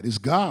like that. It's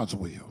God's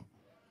will.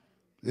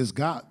 It's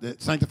God.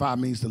 Sanctified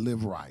means to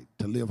live right,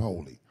 to live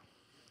holy.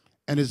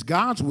 And it's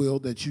God's will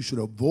that you should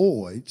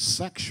avoid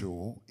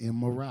sexual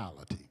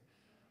immorality.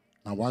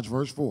 Now watch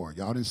verse 4.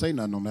 Y'all didn't say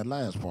nothing on that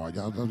last part.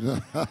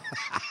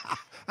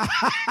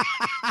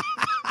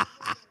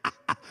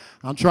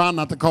 I'm trying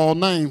not to call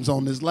names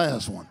on this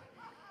last one.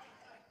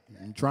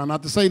 I'm trying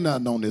not to say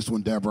nothing on this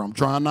one, Deborah. I'm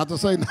trying not to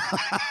say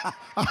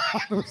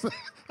nothing.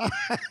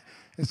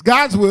 It's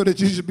God's will that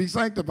you should be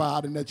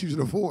sanctified and that you should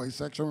avoid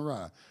sexual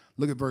immorality.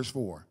 Look at verse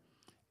 4.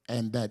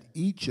 And that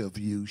each of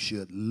you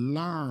should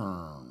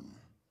learn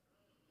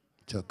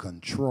to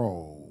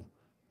control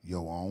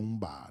your own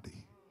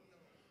body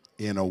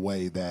in a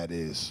way that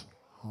is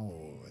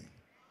holy.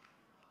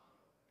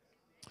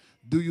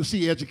 Do you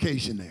see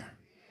education there?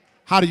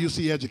 How do you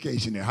see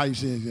education there? How do you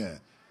see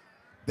that?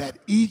 That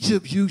each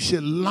of you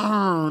should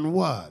learn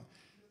what?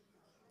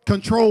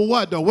 Control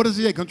what, though? What does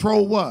he say?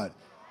 Control what?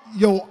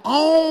 Your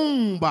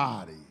own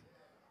body.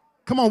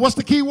 Come on, what's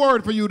the key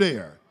word for you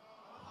there?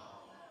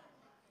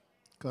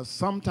 Because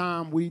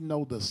sometimes we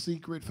know the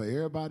secret for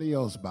everybody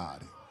else's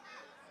body.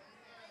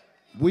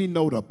 We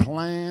know the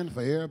plan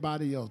for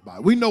everybody else's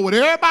body. We know what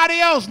everybody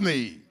else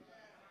needs.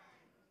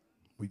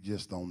 We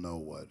just don't know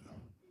what.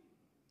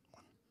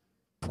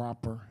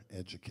 Proper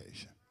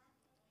education.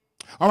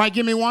 All right,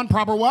 give me 1,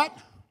 proper what?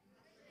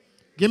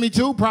 Give me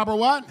 2, proper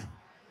what?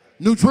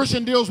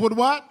 Nutrition deals with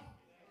what?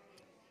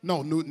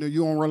 No,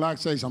 you on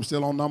relaxation. I'm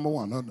still on number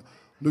 1.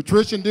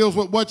 Nutrition deals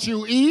with what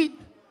you eat.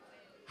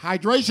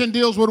 Hydration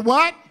deals with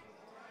what?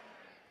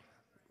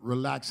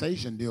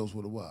 Relaxation deals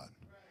with what?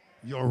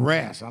 Your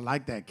rest. I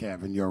like that,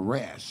 Kevin. Your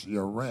rest.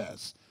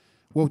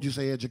 What would you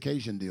say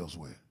education deals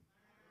with?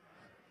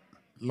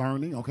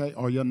 Learning, okay,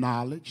 or your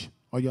knowledge,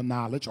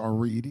 or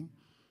reading,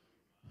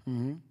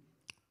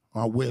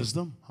 or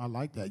wisdom. I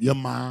like that. Your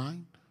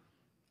mind.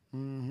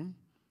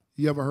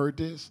 You ever heard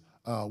this?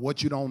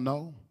 What you don't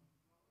know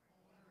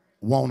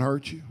won't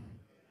hurt you.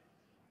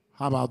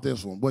 How about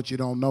this one? What you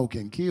don't know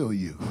can kill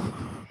you.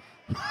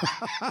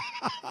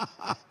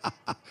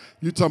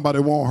 You talking about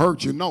it won't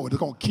hurt you? No, it's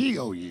going to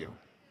kill you.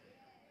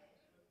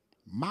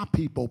 My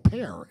people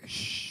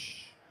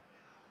perish.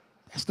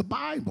 That's the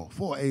Bible.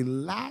 For a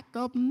lack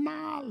of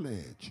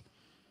knowledge.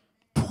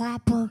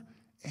 Proper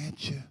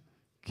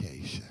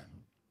education.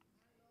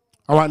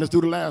 All right, let's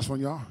do the last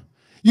one, y'all.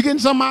 You getting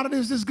something out of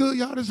this? This is good,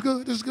 y'all. This is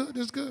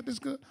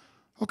good.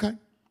 Okay,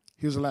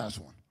 here's the last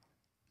one.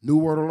 New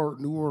word alert.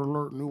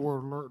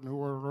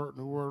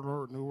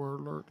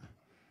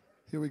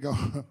 Here we go.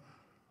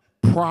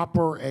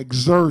 Proper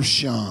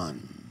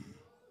exertion.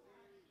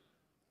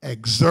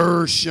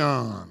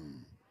 Exertion.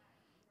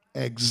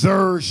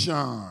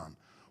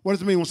 What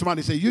does it mean when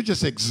somebody says you're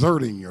just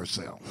exerting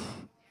yourself?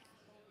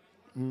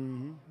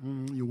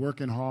 You're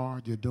working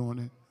hard, you're doing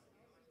it.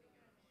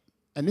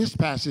 And this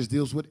passage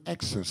deals with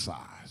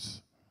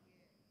exercise.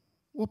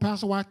 Well,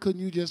 Pastor, why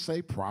couldn't you just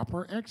say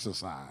proper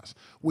exercise?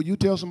 Will you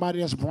tell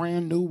somebody that's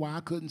brand new why I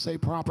couldn't say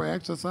proper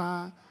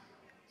exercise?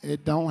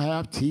 It don't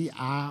have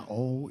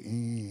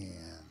T-I-O-N.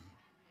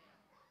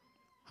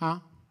 Huh?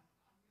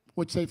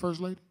 What'd you say, First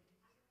Lady?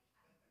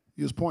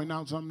 You was pointing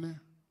out something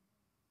there?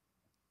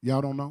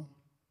 Y'all don't know?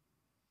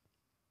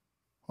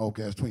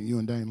 Okay, it's between you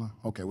and Dana.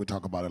 Okay, we'll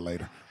talk about it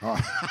later. All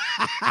right.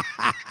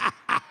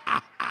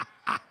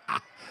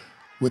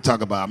 We'll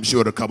talk about it. I'm sure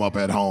it'll come up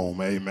at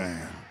home.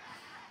 Amen.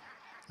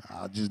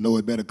 I just know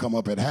it better come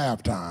up at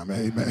halftime.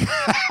 Amen.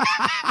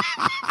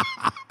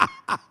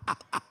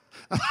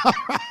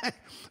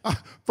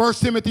 1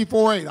 Timothy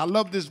 4:8. I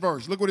love this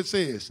verse. Look what it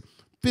says.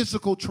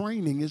 Physical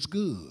training is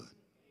good.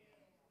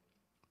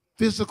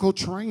 Physical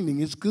training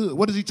is good.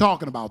 What is he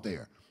talking about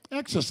there?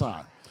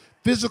 Exercise.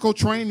 Physical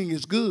training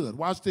is good.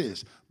 Watch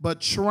this. But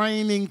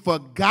training for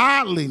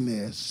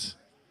godliness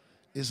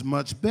is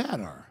much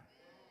better.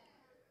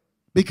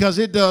 Because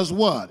it does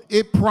what?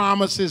 It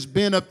promises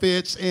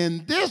benefits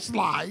in this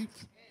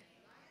life.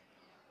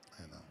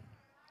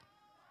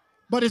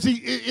 But is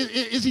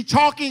he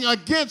talking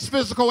against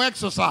physical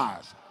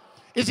exercise?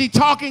 Is he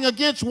talking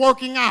against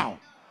working out?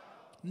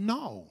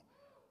 No.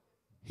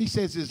 He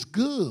says it's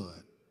good.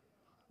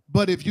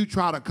 But if you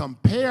try to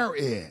compare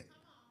it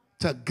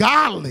to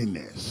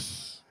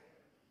godliness,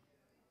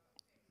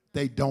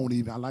 they don't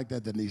even, I like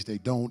that, Denise, they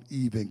don't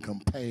even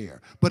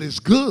compare. But it's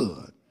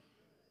good.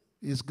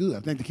 It's good. I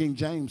think the King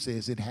James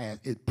says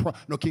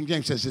King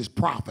James says it's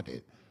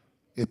profited.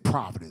 It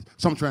profited.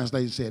 Some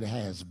translations said it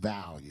has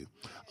value.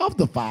 Of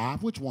the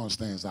five, which one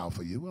stands out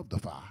for you? Of the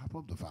five,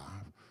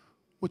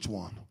 which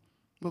one?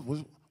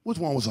 Which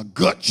one was a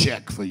gut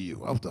check for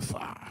you? Of the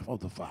five.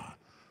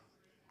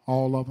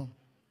 All of them?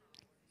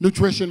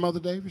 Nutrition, Mother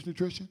Davis,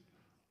 nutrition?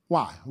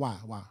 Why?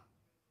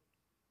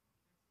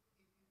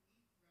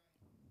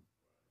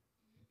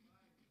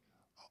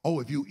 Oh,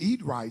 if you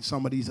eat right,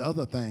 some of these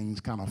other things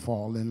kind of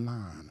fall in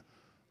line.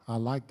 I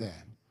like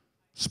that.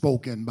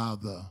 Spoken by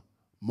the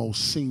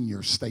most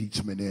senior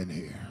statesman in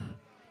here.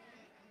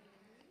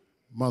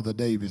 Mother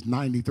Davis,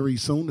 93,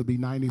 soon to be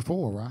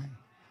 94, right?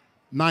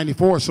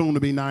 94, soon to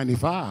be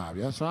 95.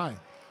 That's right.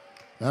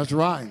 That's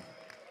right.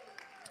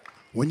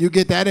 When you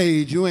get that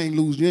age, you ain't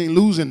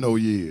losing no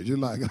years. You're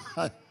like,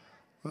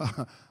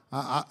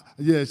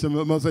 yeah,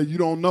 somebody say, you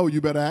don't know, you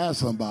better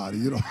ask somebody.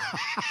 You know.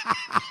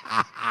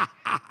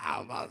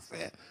 I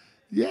said,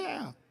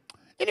 yeah.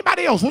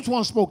 Anybody else? Which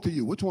one spoke to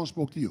you?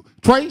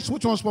 Trace,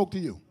 which one spoke to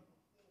you?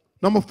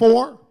 Number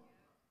 4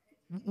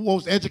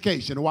 was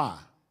education. Why?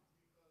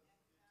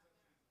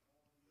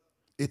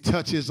 It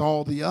touches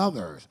all the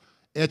others.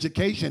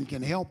 Education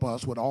can help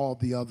us with all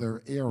the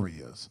other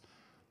areas.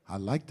 I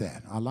like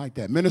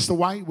that. Minister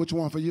White, which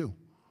one for you?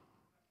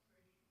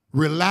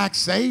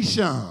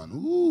 Relaxation.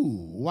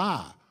 Ooh,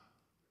 why?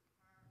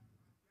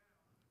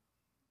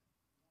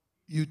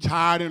 You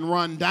tired and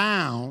run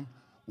down.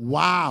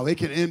 Wow, it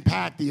can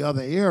impact the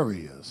other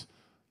areas.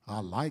 I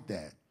like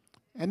that.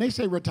 And they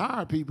say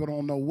retired people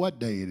don't know what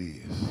day it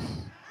is.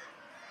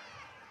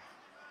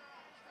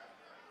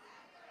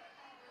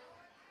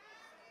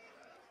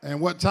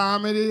 And what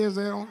time it is,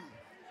 they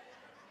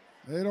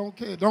don't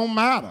care. Don't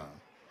matter.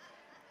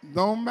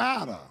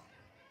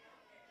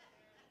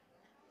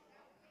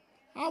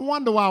 I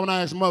wonder why when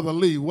I ask Mother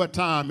Lee, what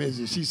time is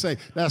it? She say,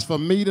 that's for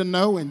me to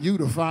know and you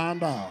to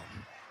find out.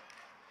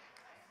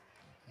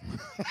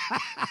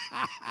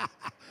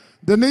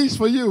 Denise,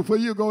 for you,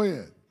 go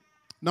ahead.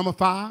 Number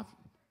 5,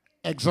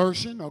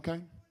 exertion, okay?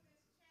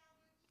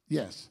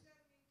 Yes.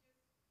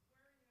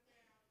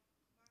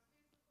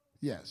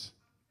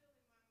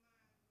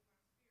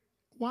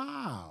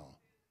 Wow.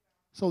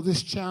 So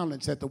this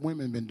challenge that the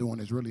women have been doing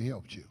has really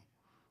helped you.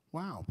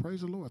 Wow,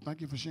 praise the Lord.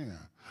 Thank you for sharing.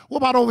 What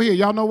about over here?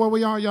 Y'all know where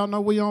we are? Y'all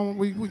know we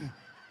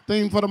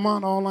theme for the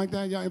month, all like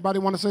that? Y'all, anybody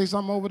want to say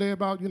something over there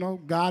about,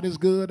 God is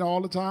good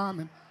all the time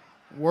and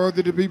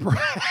worthy to be praised?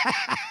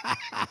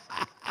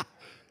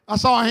 I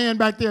saw a hand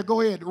back there.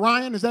 Go ahead.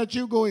 Ryan, is that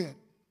you? Go ahead.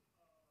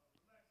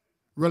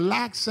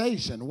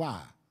 Relaxation.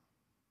 Why?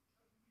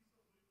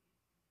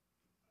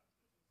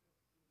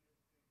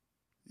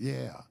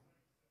 Yeah,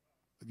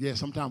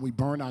 sometimes we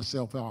burn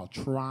ourselves out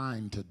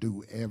trying to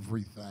do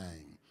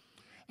everything.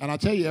 And I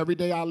tell you, every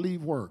day I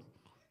leave work,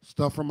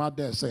 stuff from my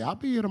desk say, I'll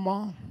be here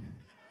tomorrow.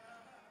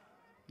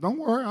 Don't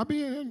worry, I'll be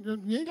here.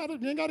 You ain't got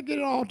to get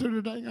it all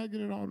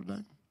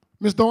today.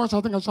 Miss Doris,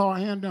 I think I saw a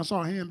hand down,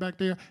 saw a hand back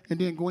there, and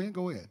then go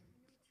ahead.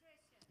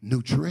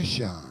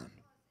 Nutrition.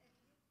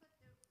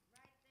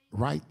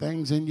 Right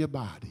things in your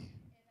body.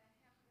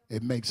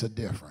 It makes a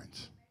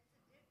difference.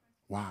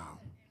 Wow.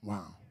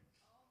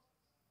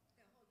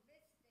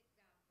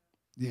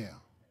 Yeah.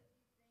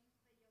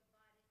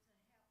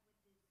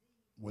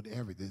 With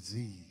every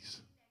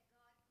disease.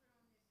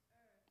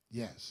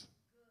 Yes.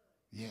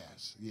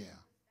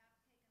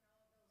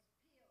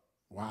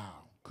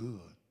 Wow. Good.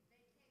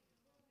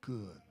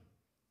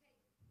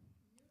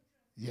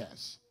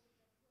 Yes.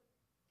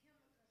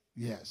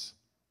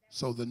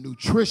 So the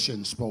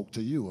nutrition spoke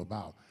to you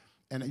about,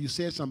 and you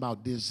said something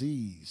about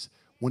disease.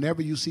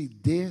 Whenever you see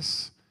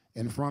this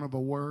in front of a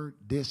word,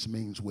 this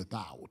means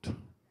without.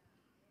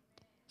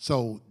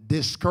 So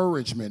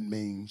discouragement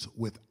means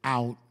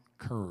without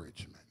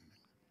encouragement.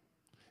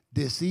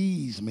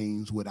 Disease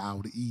means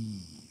without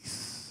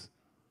ease,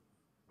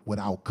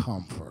 without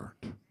comfort.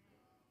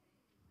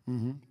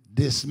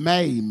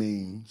 Dismay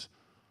means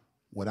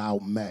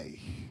without May.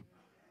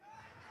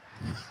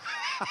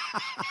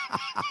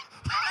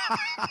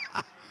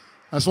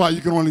 That's why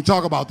you can only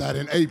talk about that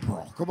in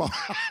April. Come on.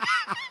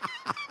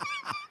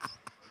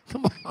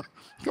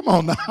 Come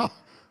on now.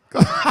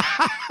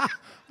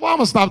 Why I'm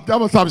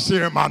gonna stop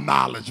sharing my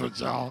knowledge with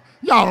y'all.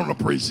 Y'all don't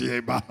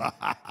appreciate my.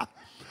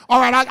 All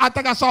right, I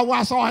think I saw what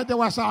I saw.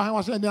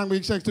 I said down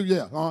week 6 2.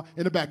 Yeah,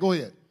 in the back. Go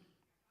ahead.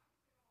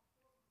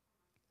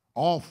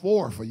 All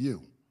 4 for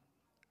you,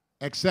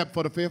 except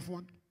for the 5th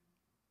one,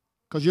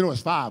 because you know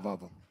it's 5 of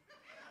them.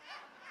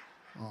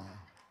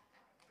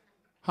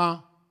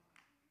 Huh?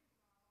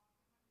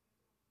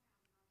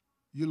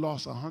 You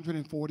lost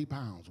 140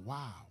 pounds.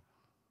 Wow.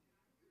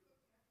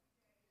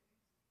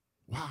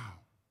 Wow.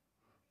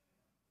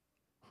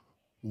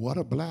 What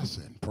a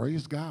blessing.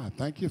 Praise God.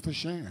 Thank you for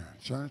sharing.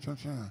 Sharing.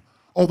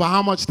 Over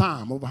how much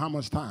time?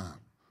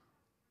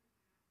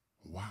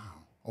 Wow.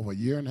 Over a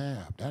year and a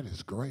half. That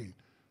is great.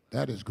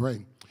 That is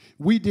great.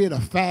 We did a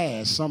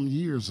fast some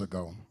years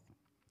ago.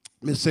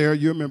 Miss Sarah,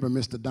 you remember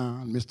Mr.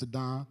 Don? Mr.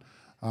 Don?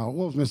 What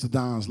was Mr.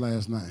 Don's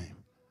last name?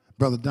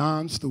 Brother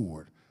Don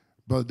Stewart.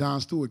 Brother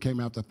Don Stewart came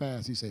out the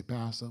fast. He said,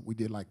 Pastor, we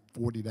did like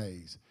 40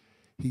 days.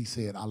 He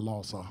said, I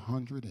lost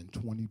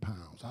 120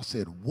 pounds. I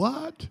said,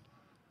 what?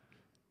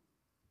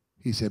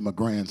 He said, my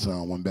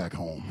grandson went back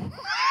home.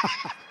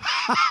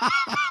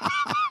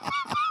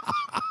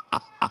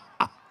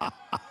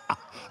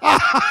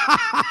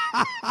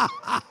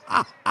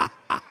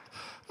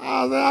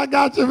 I said, I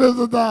got you,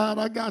 Mr. Don.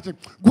 I got you.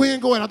 Gwen,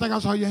 go ahead. I think I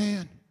saw your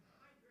hand.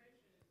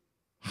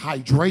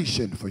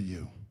 Hydration for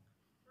you.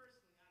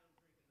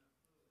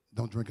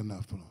 Don't drink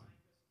enough fluid.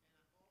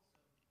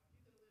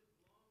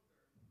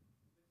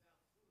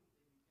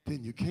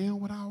 Then you can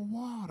without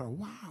water.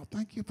 Wow,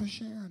 thank you for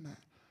sharing that.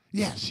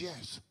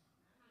 Yes.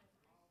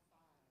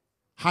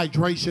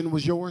 Hydration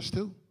was yours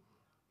too?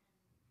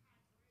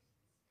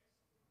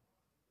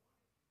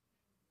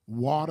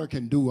 Water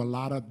can do a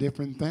lot of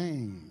different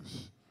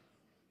things.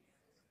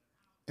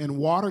 And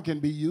water can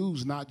be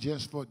used not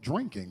just for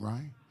drinking,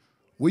 right?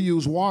 We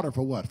use water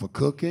for what? For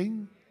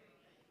cooking?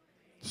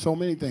 So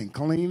many things.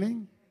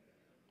 Cleaning?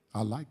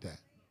 I like that.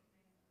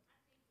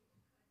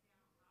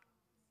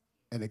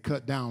 And it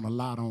cut down a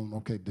lot on,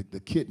 okay, the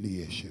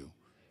kidney issue.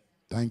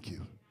 Thank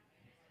you.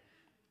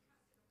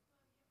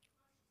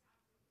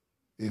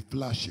 It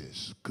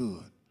flushes.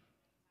 Good.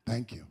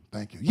 Thank you.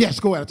 Yes,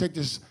 go ahead. I'll take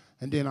this,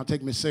 and then I'll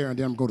take Miss Sarah, and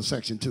then I'm going to go to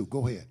section 2.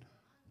 Go ahead.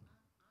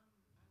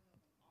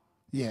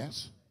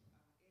 Yes.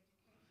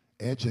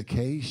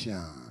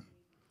 Education.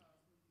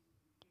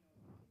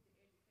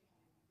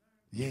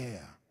 Yeah.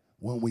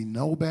 When we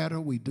know better,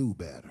 we do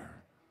better.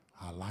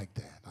 I like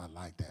that.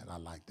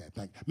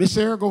 Thank you. Miss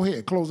Sarah, go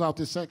ahead. Close out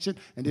this section,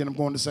 and then I'm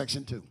going to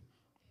section 2.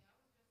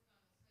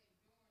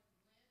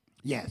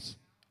 Yes.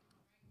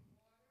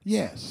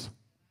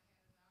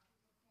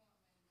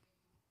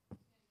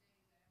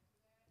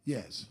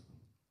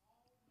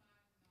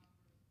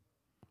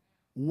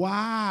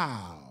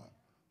 Wow.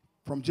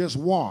 From just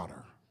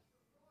water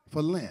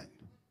for Lent.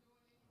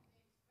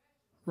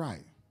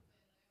 Right.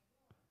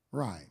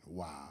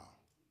 Wow.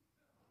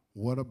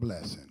 What a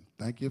blessing.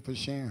 Thank you for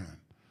sharing.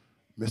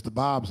 Mr.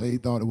 Bob said he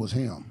thought it was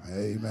him.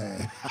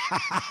 Amen.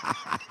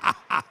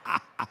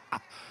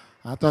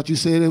 I thought you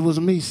said it was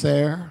me,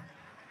 Sarah.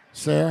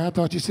 I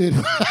thought you said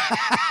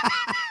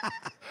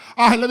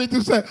All right, let me go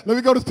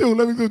to 2.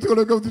 Let me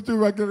go to 2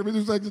 right there. Let me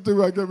do section 2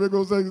 right there. Let me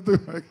go section 2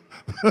 right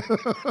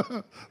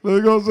there. Let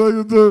me go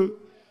section 2.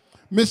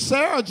 Miss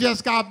Sarah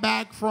just got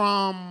back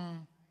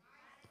from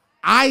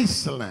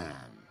Iceland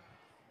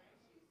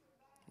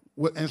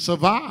and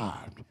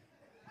survived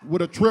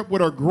with a trip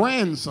with her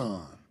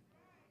grandson.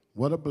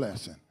 What a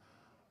blessing.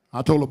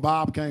 I told her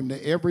Bob came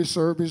to every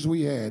service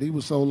we had. He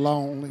was so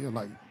lonely.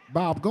 Like,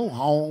 Bob, go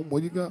home.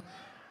 Where you go?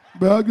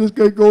 Man, I just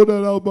can't go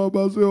that out by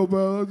myself,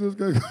 man. I just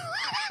can't go.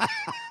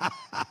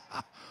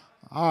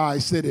 All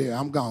right, sit here.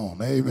 I'm gone.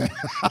 Amen.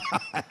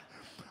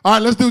 All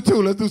right, let's do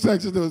 2. Let's do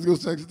section 2. Let's go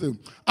section 2.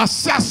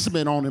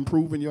 Assessment on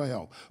improving your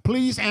health.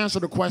 Please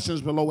answer the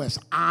questions below as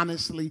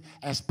honestly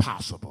as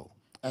possible.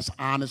 As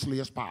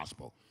honestly as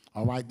possible.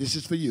 All right, this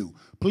is for you.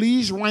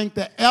 Please rank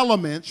the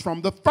elements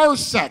from the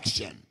first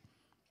section.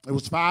 It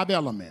was 5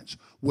 elements,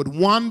 with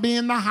 1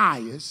 being the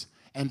highest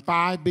and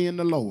 5 being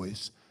the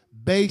lowest,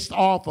 based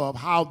off of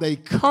how they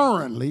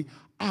currently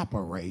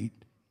operate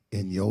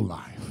in your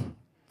life.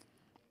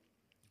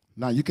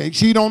 Now, you can't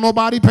cheat on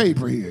nobody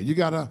paper here. You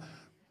got to,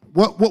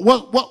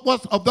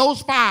 what's of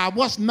those 5,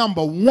 what's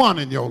number 1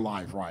 in your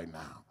life right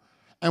now?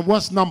 And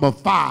what's number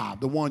 5,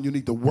 the one you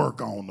need to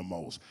work on the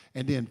most?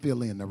 And then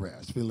fill in the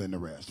rest.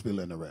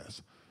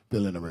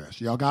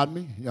 Y'all got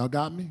me?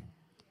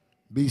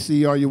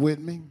 BC, are you with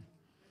me?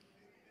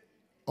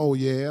 Oh,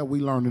 yeah,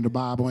 we learning the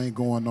Bible ain't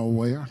going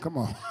nowhere. Come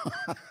on.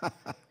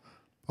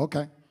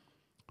 Okay.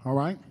 All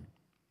right.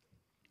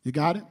 You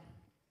got it?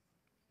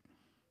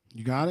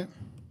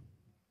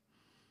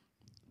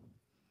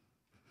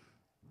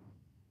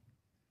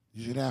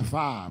 You should have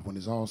 5 when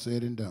it's all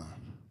said and done.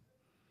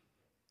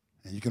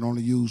 And you can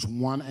only use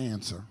 1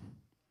 answer,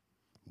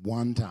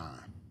 1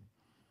 time.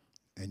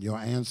 And your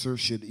answer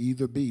should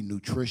either be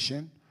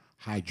nutrition,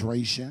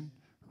 hydration,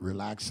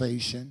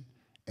 relaxation,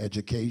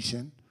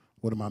 education.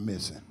 What am I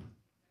missing?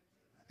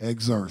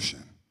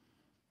 Exertion.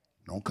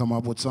 Don't come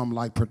up with something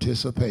like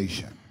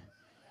participation.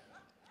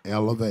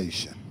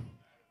 elevation.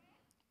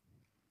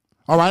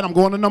 All right, I'm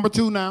going to number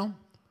 2 now.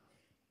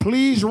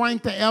 Please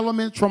rank the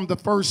elements from the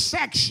first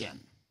section,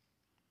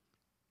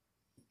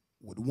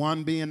 with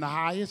 1 being the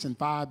highest and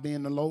 5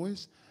 being the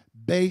lowest,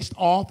 based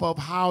off of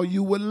how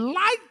you would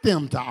like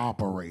them to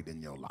operate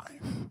in your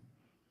life.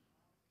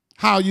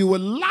 How you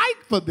would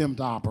like for them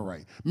to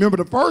operate. Remember,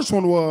 the first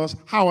one was,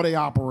 how are they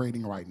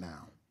operating right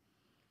now?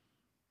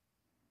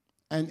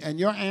 And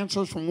your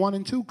answers from 1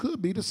 and 2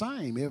 could be the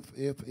same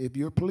if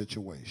your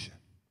situation.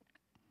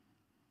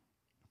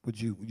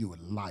 But you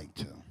would like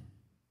to.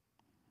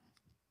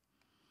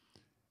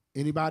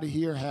 Anybody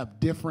here have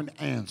different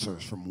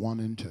answers from 1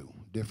 and 2?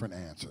 Different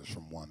answers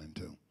from 1 and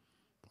 2.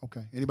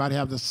 Okay. Anybody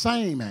have the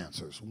same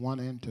answers, 1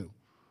 and 2?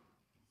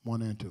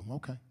 1 and 2.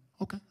 Okay.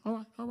 Okay. All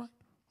right. All right.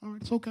 All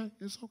right. It's okay.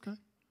 It's okay.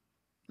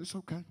 It's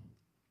okay.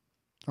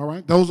 All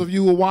right. Those of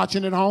you who are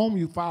watching at home,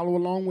 you follow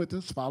along with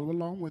us. Follow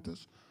along with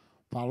us.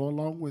 Follow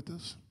along with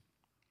us.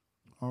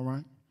 All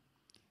right.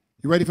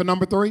 You ready for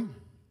number 3?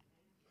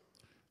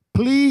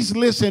 Please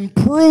list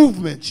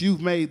improvements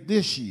you've made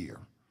this year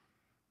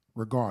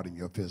regarding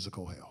your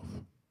physical health.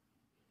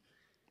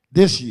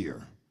 This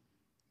year.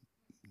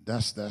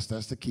 That's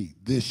the key.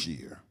 This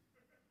year.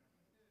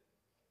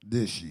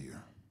 This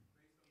year.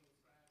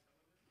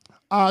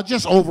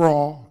 Just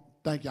overall.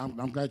 Thank you.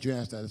 I'm glad you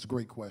asked that. It's a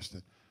great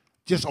question.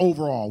 Just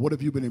overall, what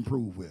have you been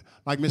improved with?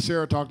 Like Miss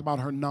Sarah talked about,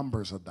 her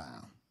numbers are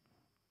down.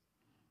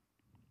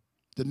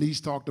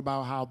 Denise talked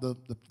about how the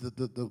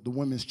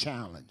women's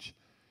challenge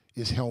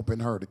is helping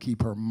her to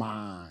keep her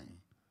mind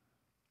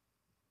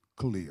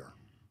clear.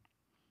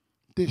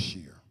 This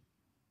year.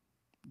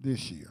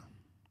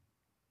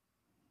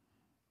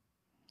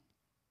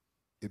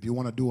 If you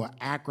want to do an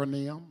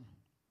acronym,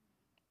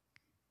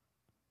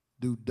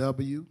 do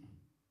WIP.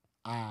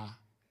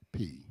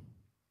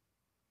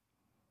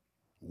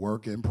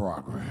 Work in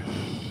progress.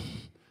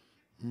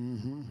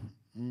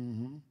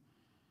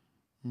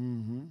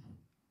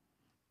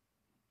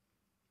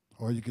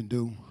 Or you can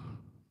do,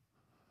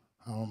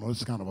 I don't know,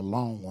 it's kind of a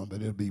long one,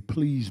 but it'll be,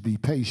 please be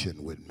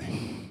patient with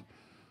me,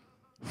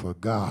 for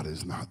God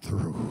is not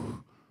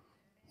through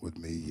with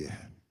me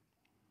yet.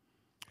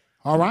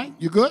 All right,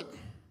 you good?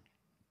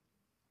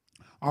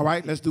 All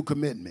right, let's do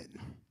commitments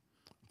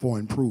for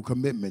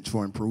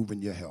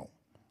improving your health.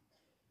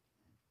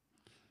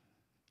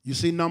 You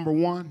see number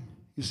 1?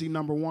 You see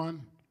number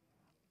 1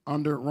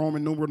 under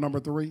Roman numeral number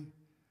 3?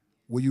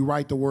 Will you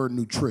write the word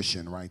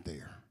nutrition right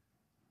there?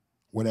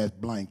 Where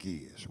that blank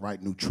is,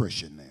 write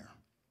nutrition there.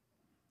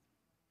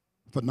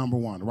 For number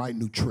 1, write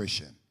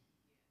nutrition.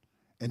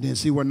 And then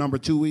see where number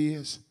 2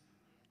 is?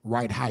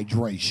 Write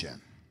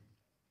hydration.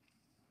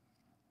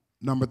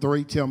 Number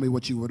 3, tell me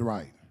what you would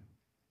write.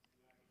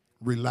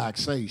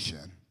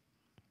 Relaxation.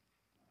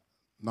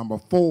 Number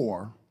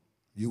 4,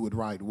 you would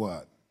write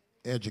what?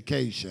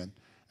 Education.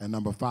 And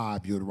number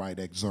 5, you would write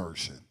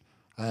exertion.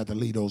 I had to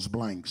leave those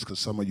blanks because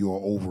some of you are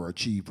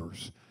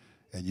overachievers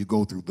and you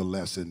go through the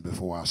lesson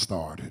before I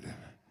started.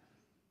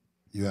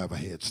 You have a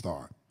head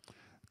start.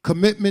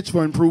 Commitments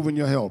for improving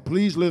your health.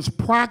 Please list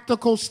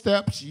practical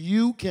steps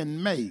you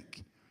can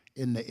make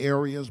in the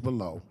areas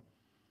below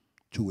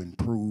to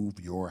improve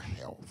your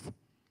health.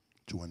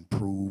 To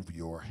improve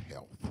your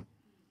health.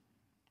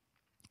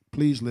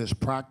 Please list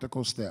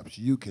practical steps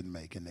you can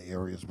make in the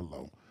areas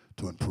below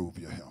to improve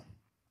your health.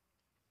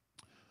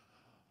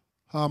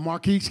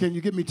 Marquise, can you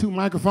get me 2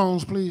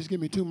 microphones, please?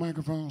 Give me 2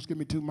 microphones. Give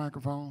me 2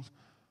 microphones.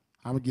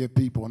 I would give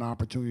people an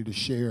opportunity to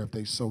share if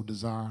they so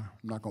desire.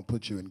 I'm not going to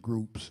put you in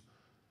groups.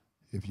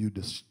 If you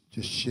just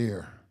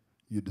share,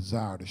 you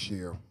desire to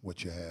share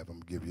what you have,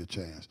 I'm going to give you a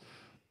chance.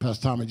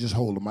 Pastor Tommy, just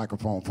hold the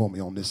microphone for me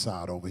on this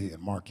side over here,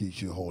 and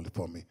Marquise, you hold it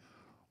for me.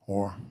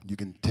 Or you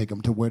can take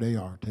them to where they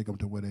are. Take them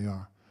to where they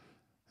are,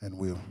 and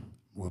we'll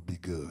be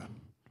good.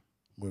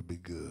 We'll be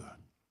good.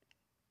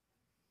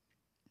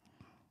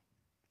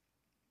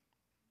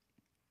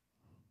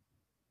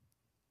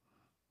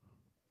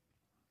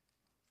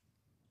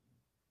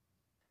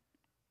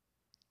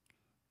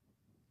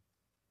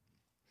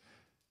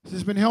 Has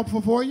this been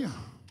helpful for you?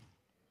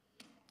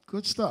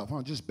 Good stuff,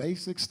 huh? Just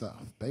basic stuff,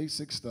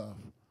 basic stuff.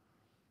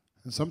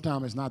 And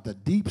sometimes it's not the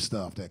deep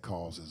stuff that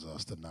causes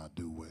us to not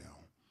do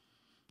well.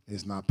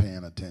 It's not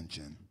paying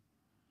attention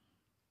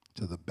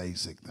to the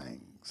basic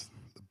things,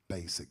 the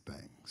basic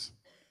things.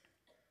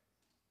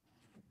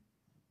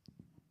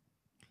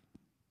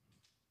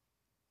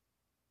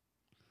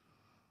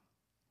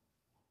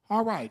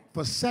 All right,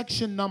 for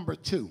section number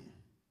 2,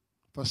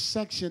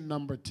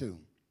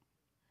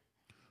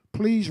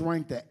 please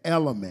rank the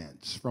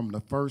elements from the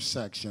first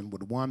section,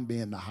 with 1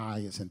 being the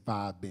highest and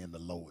 5 being the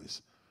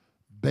lowest,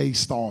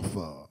 based off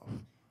of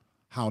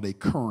how they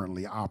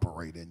currently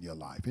operate in your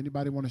life.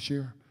 Anybody want to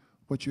share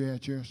what you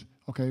had, yours?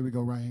 Okay, here we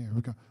go, right here. Here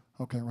we go.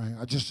 Okay, right here.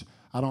 I just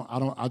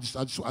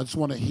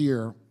want to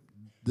hear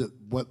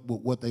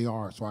what they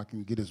are, so I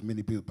can get as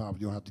many people possible.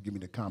 You don't have to give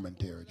me the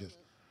commentary.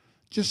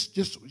 Just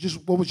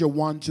what was your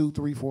 1, 2,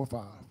 3, 4,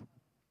 5?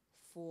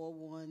 4,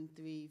 1,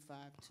 3, 5,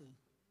 2.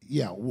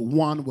 Yeah, well,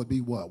 1 would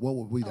be what? What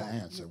would be the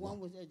answer? 1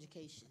 was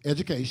education.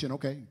 Education,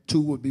 okay.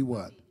 2 would be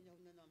what? No,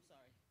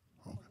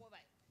 I'm sorry.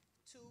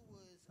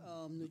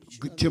 Oh,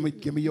 2 was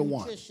Give me your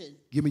nutrition. 1.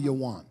 Give me your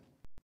 1.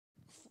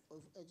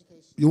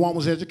 Education. Your 1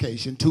 was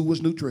education. 2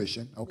 was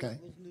nutrition, okay.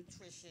 2 was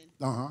nutrition.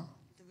 3 was,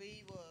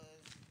 what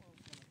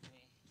was number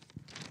 3?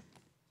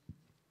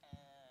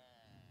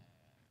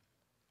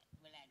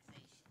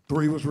 Relaxation.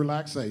 3 was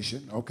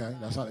relaxation, okay.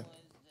 That's how.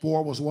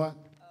 4 was what?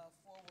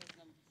 4 was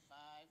number 5,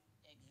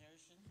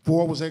 exertion.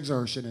 4 was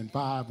exertion, and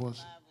 5 was?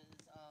 5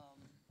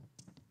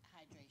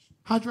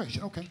 was hydration.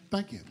 Hydration, okay.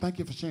 Thank you. Thank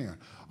you for sharing.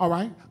 All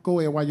right, go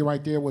ahead while you're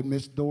right there with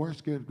Miss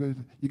Doris. Good,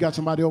 good. You got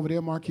somebody over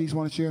there, Marquise,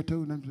 want to share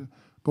too?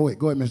 Go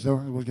ahead, Miss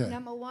Doris. What's that?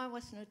 Number 1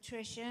 was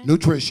nutrition.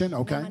 Nutrition,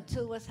 okay. Number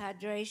 2 was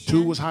hydration.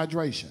 2 was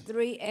hydration.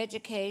 3,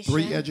 education.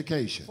 3,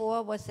 education.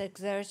 4 was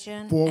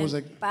exertion. 4 was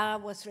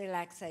 5 was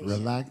relaxation.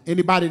 Relax.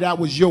 Anybody that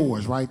was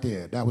yours right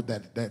there?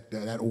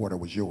 That order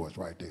was yours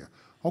right there.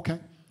 Okay.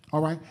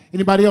 All right.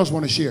 Anybody else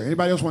want to share?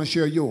 Anybody else want to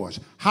share yours?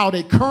 How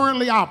they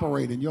currently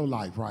operate in your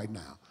life right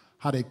now.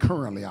 How they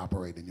currently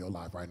operate in your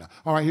life right now.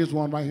 All right, here's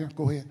 1 right here.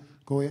 Go ahead.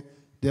 Go ahead.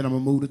 Then I'm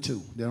going to move to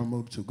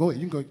 2. Go ahead.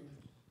 You can go.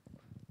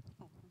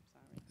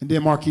 And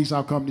then, Marquise,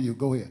 I'll come to you.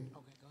 Go ahead.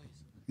 Okay, go ahead.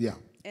 Yeah.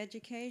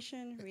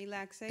 Education,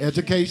 relaxation.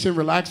 Education,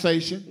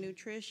 relaxation.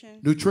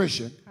 Nutrition.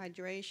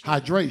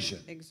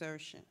 Hydration.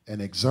 Exertion.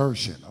 And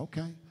exertion.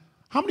 Okay.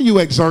 How many of you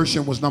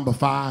exertion was number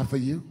 5 for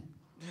you?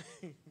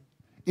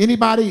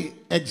 Anybody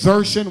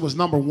exertion was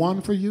number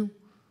 1 for you?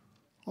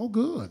 Oh,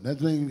 good.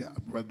 That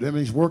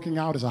means working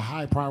out is a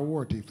high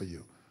priority for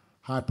you.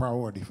 High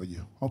priority for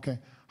you. Okay.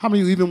 How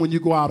many of you, even when you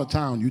go out of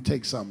town, you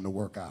take something to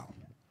work out?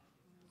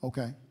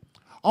 Okay.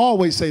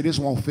 Always say this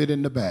won't fit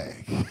in the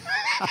bag.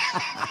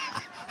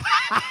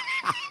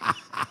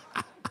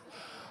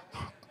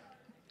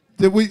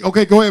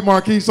 Okay, go ahead,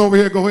 Marquise, over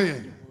here, go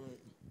ahead.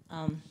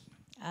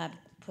 I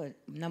put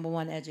number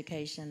 1,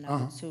 education,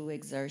 number 2,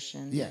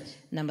 exertion. Yes.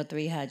 Number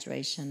 3,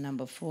 hydration.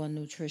 Number 4,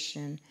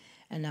 nutrition.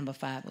 And number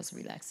 5 was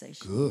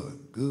relaxation.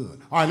 Good,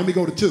 good. All right, let me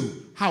go to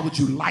 2. How would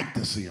you like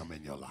to see them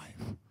in your life?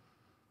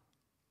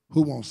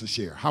 Who wants to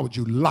share? How would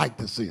you like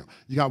to see them?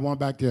 You got 1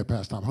 back there,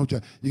 Pastor Tom.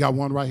 You got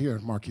 1 right here,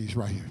 Marquise,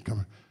 right here. Come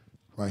on,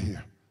 right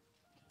here.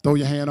 Throw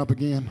your hand up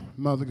again.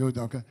 Mother, good,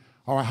 okay.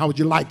 All right, how would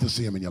you like to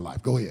see them in your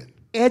life? Go ahead.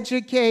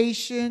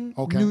 Education,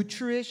 okay.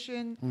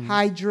 Nutrition,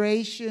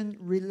 hydration,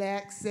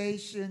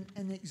 relaxation,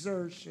 and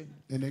exertion.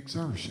 And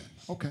exertion.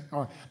 Okay,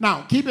 all right.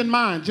 Now, keep in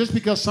mind, just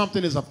because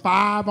something is a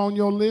 5 on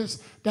your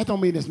list, that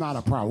don't mean it's not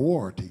a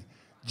priority.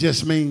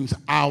 Just means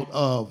out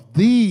of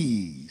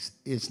these,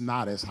 it's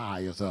not as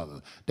high as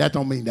others. That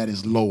don't mean that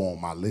it's low on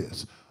my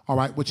list. All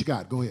right, what you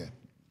got? Go ahead.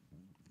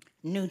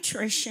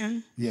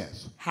 Nutrition.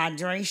 Yes.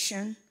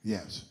 Hydration.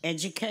 Yes.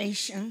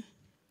 Education,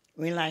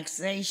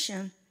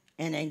 relaxation,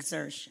 and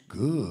exertion.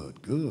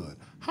 Good, good.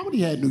 How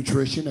many had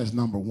nutrition as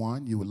number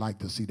 1? You would like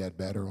to see that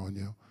better on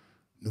your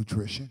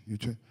nutrition?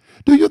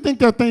 Do you think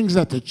there are things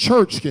that the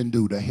church can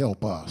do to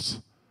help us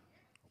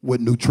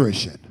with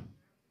nutrition?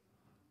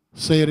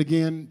 Say it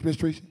again, Ms.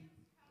 Tracy.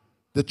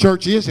 The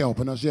church is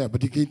helping us, yeah,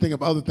 but you can think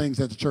of other things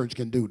that the church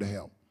can do to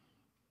help.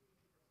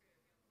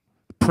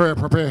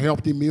 Prepare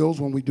healthy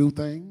meals when we do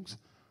things.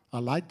 I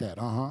like that,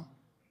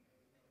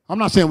 I'm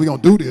not saying we're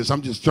going to do this.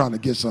 I'm just trying to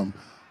get some,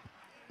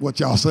 what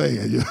y'all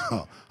saying. You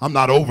know? I'm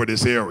not over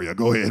this area.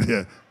 Go ahead.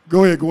 Yeah.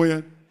 Go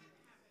ahead.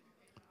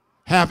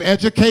 Have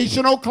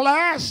educational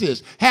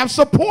classes. Have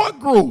support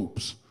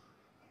groups.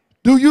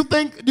 Do you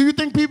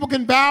think people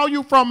can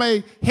value from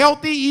a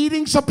healthy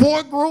eating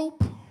support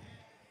group?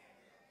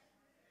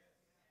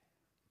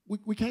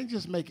 We can't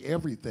just make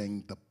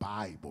everything the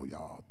Bible,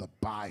 y'all. The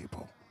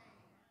Bible.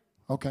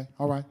 Okay,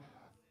 all right.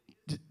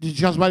 Did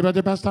you got somebody right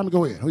there, Pastor Tommy?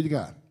 Go ahead. Who you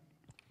got?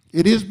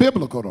 It is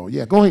biblical, though.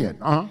 Yeah, go ahead.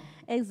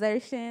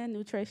 Exertion,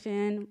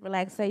 nutrition,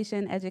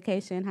 relaxation,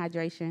 education,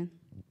 hydration.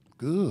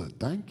 Good.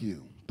 Thank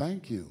you.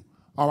 Thank you.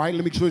 All right,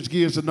 let me switch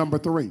gears to number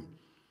 3.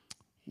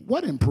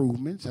 What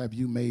improvements have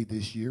you made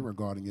this year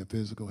regarding your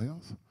physical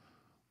health?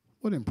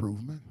 What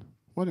improvement?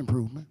 What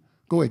improvement?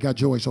 Go ahead, got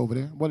Joyce over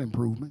there. What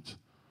improvements?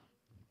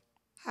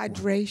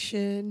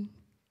 Hydration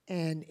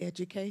and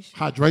education.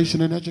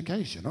 Hydration and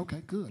education.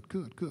 Okay, good.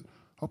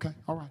 Okay,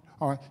 all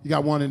right. You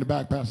got 1 in the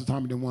back, Pastor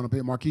Tommy, didn't want to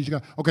pay. Marquise, you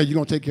got, okay, you're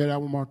going to take care of that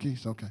one,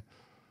 Marquise? Okay.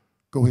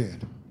 Go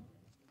ahead.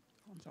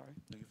 I'm sorry.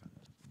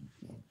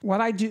 What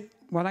I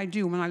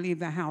do when I leave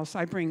the house,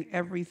 I bring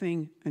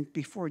everything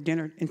before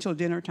dinner until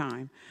dinner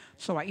time.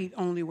 So I eat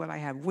only what I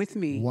have with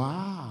me.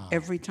 Wow.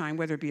 Every time,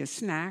 whether it be a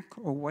snack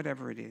or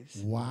whatever it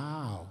is.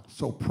 Wow.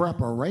 So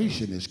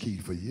preparation is key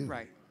for you.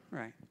 Right.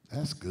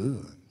 That's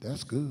good.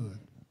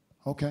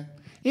 Okay.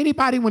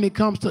 Anybody when it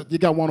comes to, you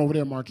got 1 over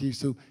there, Marquise,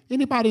 too.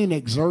 Anybody in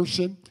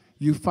exertion,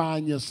 you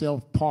find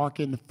yourself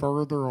parking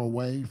further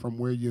away from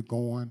where you're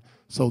going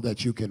so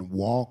that you can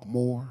walk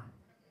more?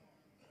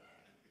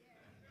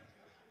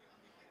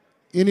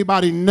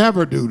 Anybody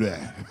never do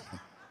that?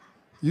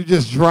 You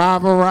just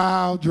drive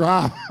around,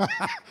 drive,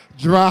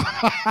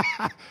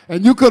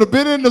 and you could have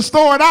been in the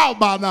store and out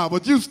by now,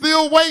 but you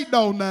still waiting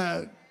on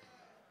that.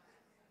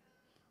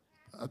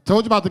 I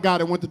told you about the guy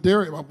that went to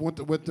dairy, went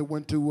to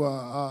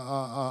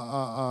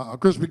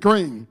Krispy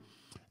Kreme,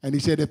 and he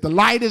said, if the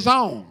light is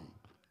on,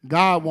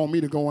 God want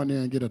me to go in there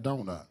and get a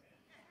donut.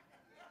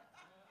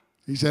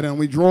 He said, and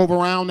we drove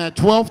around that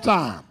 12th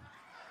time.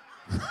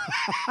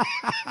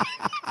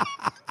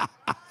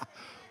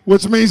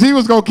 Which means he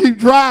was going to keep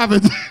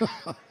driving.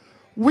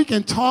 We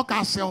can talk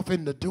ourselves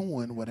into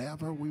doing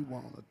whatever we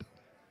want to do.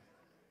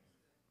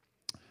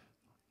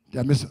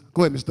 Yeah,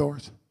 go ahead, Miss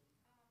Doris.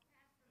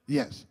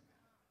 Yes.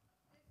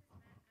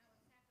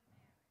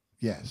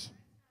 Yes.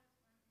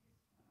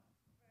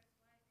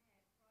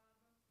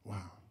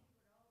 Wow.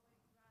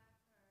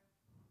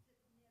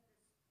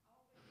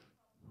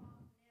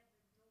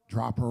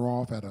 Drop her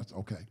off at us.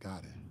 Okay,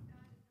 got it.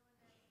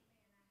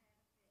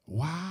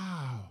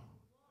 Wow.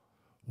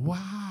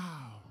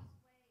 Wow.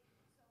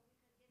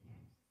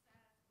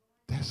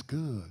 That's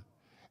good.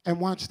 And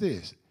watch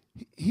this.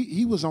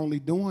 He was only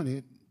doing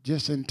it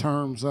just in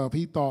terms of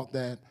he thought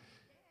that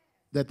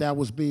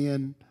was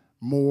being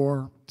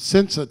more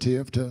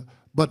sensitive to,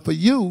 but for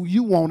you,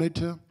 you wanted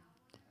to.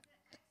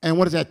 And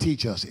what does that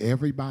teach us?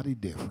 Everybody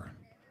different.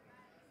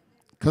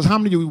 Because how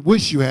many of you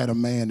wish you had a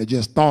man that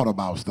just thought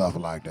about stuff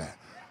like that?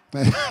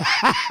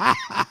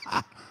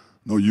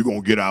 No, you're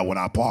going to get out when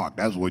I park.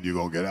 That's when you're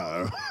going to get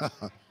out.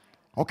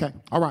 Okay.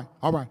 All right.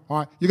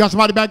 You got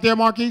somebody back there,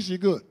 Marquise? You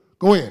good?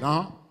 Go ahead.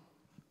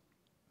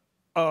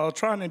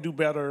 Trying to do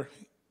better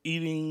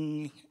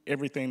eating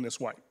everything that's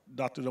white.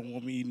 Doctor don't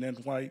want me eating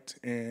that white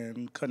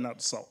and cutting out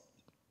the salt.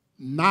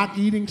 Not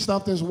eating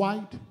stuff that's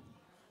white?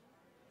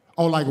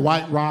 Oh, like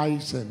white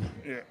rice and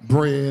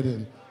bread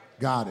and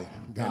got it.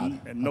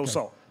 And no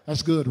salt.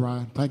 That's good,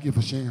 Ryan. Thank you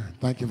for sharing.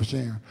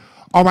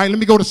 All right, let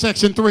me go to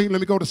section 3.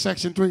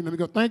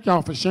 Thank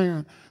y'all for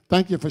sharing.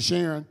 Thank you for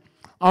sharing.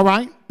 All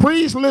right,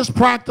 please list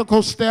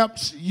practical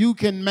steps you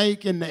can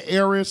make in the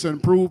areas to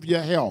improve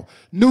your health.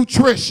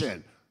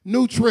 Nutrition.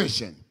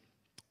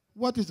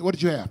 What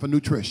did you have for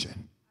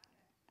nutrition?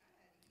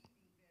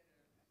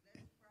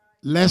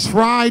 Less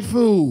fried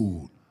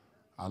food.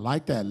 I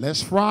like that.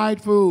 Less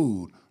fried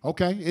food.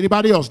 Okay.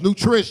 Anybody else?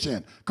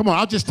 Nutrition. Come on,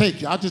 I'll just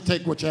take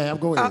what you have.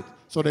 Go ahead.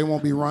 So they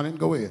won't be running.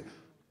 Go ahead.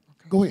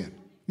 Go ahead.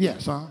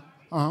 Yes.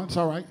 It's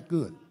all right.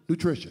 Good.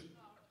 Nutrition.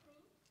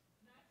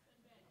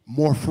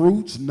 More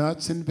fruits,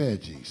 nuts, and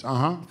veggies.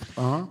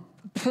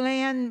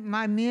 Plan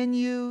my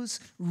menus,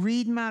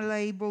 read my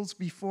labels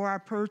before I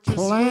purchase.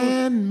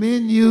 Plan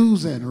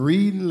menus and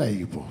reading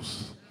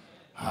labels.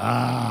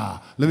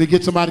 Let me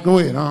get somebody. Go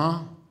ahead.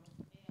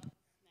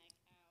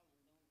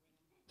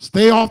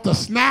 Stay off the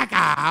snack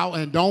aisle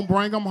and don't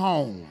bring them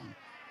home.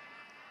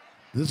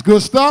 This is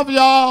good stuff,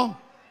 y'all.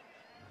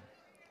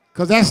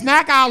 Because that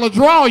snack aisle will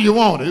draw you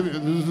on it.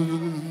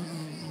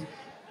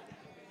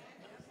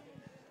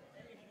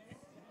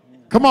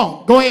 Come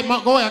on, go ahead.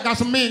 I got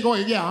some men. Go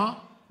ahead,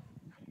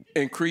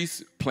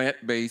 Increase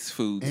plant-based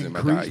foods in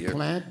my diet. Increase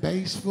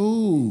plant-based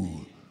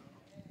food.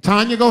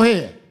 Tanya, go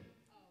ahead.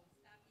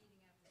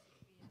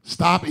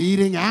 Stop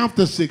eating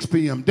after 6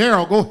 p.m.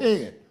 Daryl, go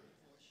ahead.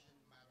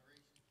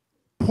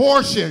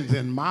 Portions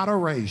in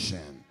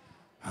moderation.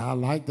 I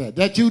like that.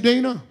 That you,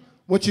 Dina?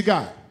 What you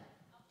got?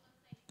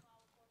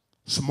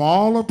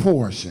 Smaller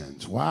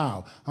portions.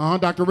 Wow.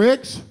 Dr.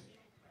 Riggs?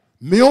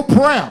 Meal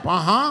prep.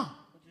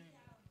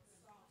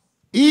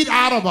 Eat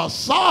out of a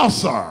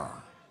saucer.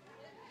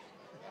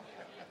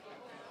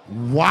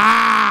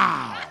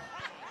 Wow.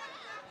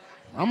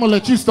 I'm going to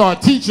let you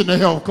start teaching the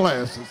health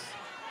classes.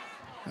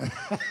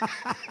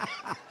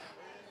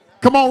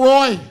 Come on,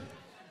 Roy.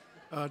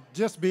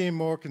 Just being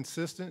more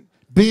consistent.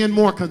 Being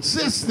more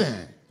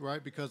consistent.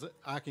 Right, because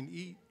I can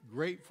eat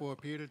great for a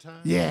period of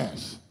time.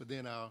 Yes. But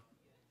then I'll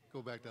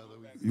go back the other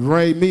week.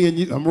 Ray, me and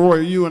you, Roy,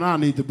 you and I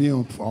need to be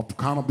on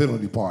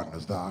accountability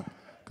partners, Doc.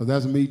 Because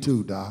that's me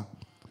too, Doc.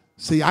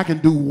 See, I can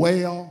do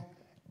well,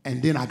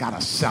 and then I got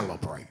to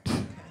celebrate.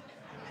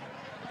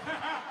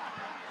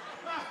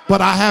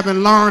 But I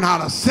haven't learned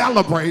how to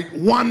celebrate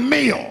one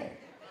meal.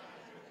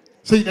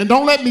 See, and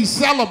don't let me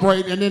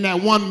celebrate and then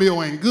that one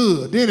meal ain't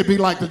good. Then it'd be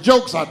like the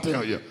jokes I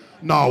tell you.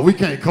 No, we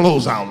can't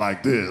close out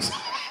like this.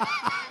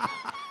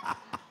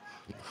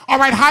 All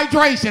right,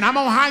 hydration. I'm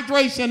on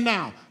hydration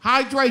now.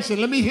 Hydration.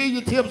 Let me hear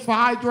your tips for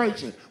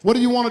hydration. What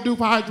do you want to do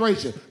for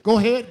hydration? Go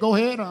ahead.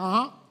 Drink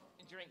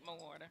more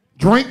water.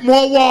 Drink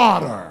more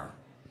water.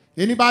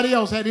 Anybody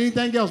else had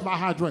anything else about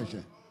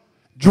hydration?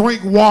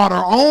 Drink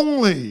water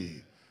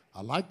only.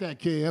 I like that,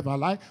 Kev.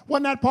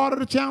 Wasn't that part of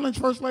the challenge,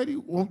 First Lady?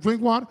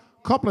 Drink water?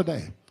 Couple of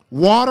days.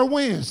 Water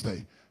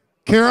Wednesday.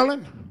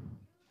 Carolyn?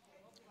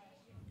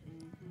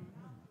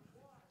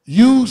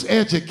 Use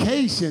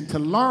education to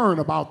learn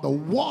about the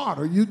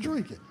water you're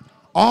drinking.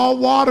 All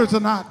waters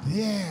are not,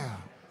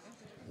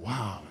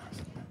 Wow.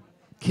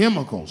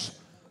 Chemicals.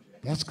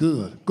 That's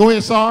good. Go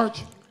ahead,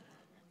 Sarge.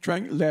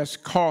 Drink less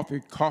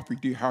coffee. Coffee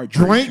dehydration.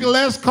 Drink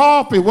less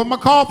coffee. With my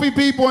coffee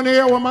people in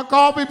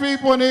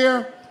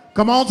here.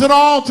 Come on to the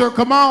altar.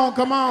 Come on.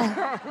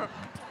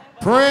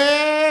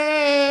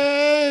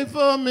 Pray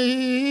for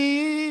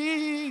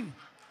me.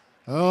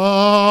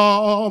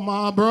 Oh,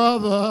 my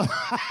brother.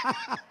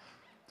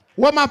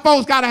 Well, my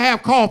folks got to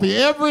have coffee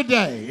every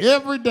day,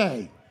 every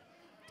day.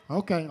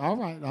 Okay, all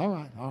right, all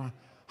right, all right.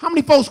 How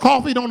many folks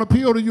coffee don't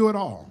appeal to you at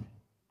all?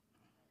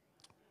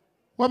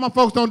 Well, my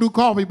folks don't do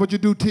coffee, but you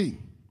do tea.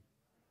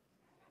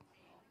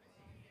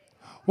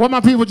 Well, my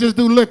people just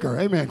do liquor.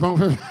 Amen.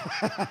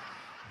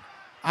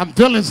 I'm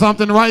feeling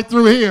something right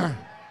through here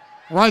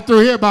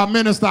by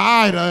Minister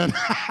Ida.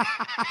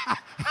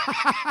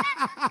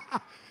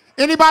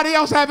 Anybody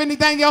else have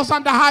anything else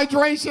under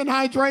hydration,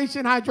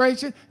 hydration,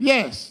 hydration?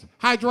 Yes,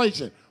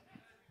 hydration,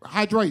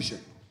 hydration.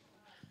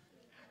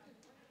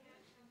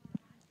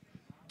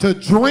 To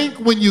drink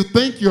when you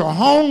think you're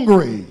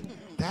hungry,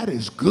 that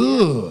is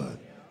good.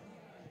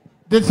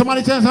 Did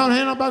somebody tell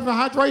something about the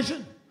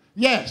hydration?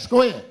 Yes,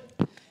 go ahead.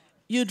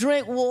 You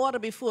drink water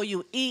before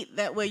you eat.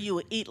 That way you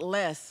will eat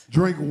less.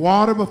 Drink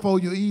water before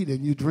you eat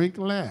and you drink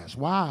less.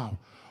 Wow.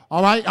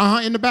 All right,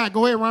 in the back.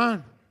 Go ahead,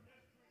 Ron.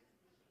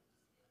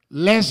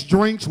 Less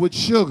drinks with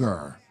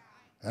sugar.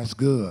 That's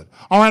good.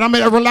 All right, I'm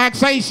at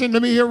relaxation.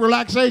 Let me hear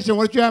relaxation.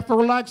 What did you have for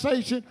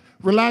relaxation?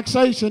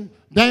 Relaxation.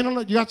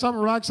 Dana, you got something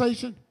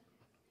relaxation?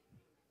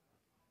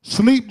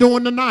 Sleep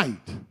during the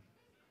night.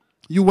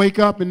 You wake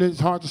up and it's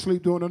hard to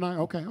sleep during the night?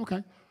 Okay,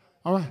 okay.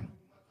 All right.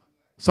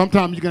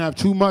 Sometimes you can have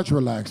too much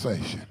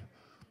relaxation.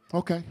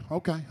 Okay,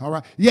 okay, all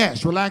right.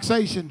 Yes,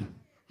 relaxation.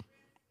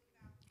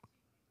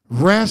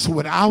 Rest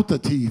without the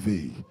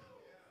TV.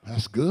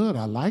 That's good.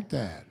 I like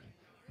that.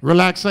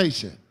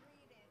 Relaxation.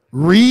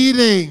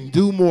 Reading.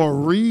 Do more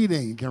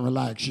reading can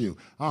relax you.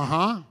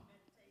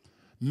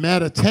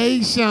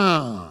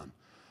 Meditation.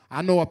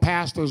 I know a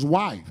pastor's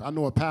wife. In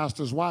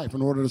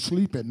order to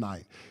sleep at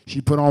night,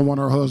 she put on one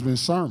of her husband's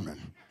sermon.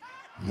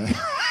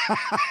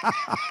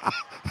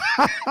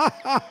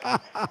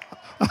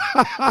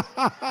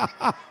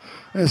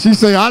 And she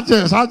say, I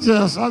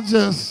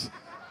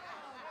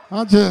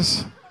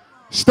just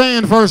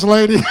stand, First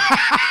Lady.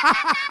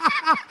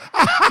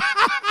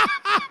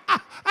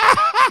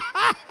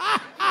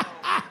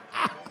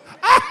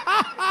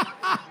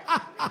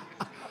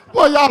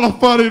 Boy, y'all are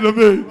funny to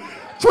me.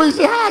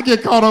 Tracy, how I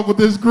get caught up with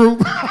this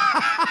group?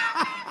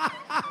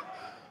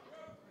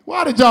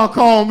 Why did y'all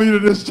call me to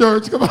this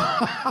church? Come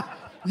on.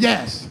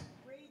 Yes.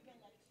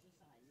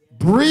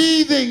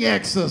 Breathing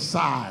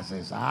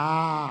exercises.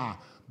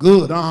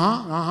 Good.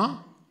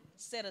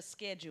 Set a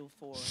schedule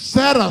for it.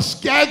 Set a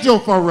schedule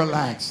for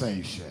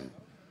relaxation.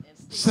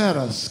 Set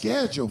a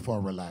schedule for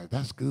relax.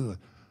 That's good.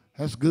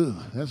 That's good.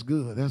 That's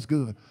good. That's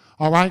good.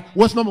 All right.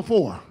 What's number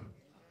 4?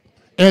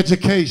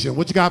 Education.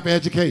 What you got for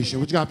education?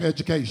 What you got for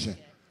education?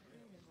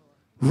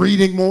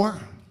 Reading more.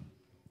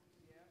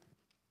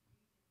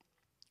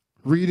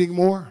 Reading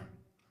more.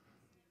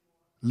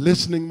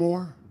 Listening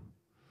more.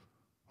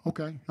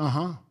 Okay.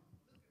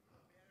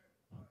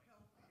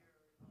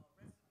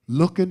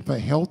 Looking for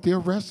healthier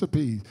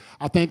recipes.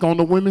 I think on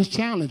the Women's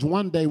Challenge,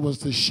 one day was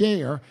to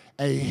share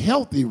a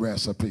healthy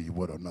recipe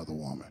with another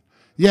woman.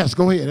 Yes,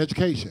 go ahead.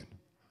 Education.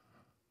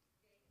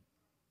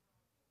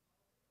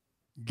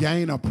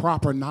 Gain a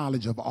proper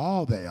knowledge of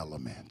all the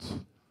elements.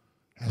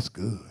 That's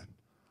good.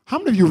 How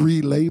many of you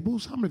read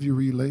labels? How many of you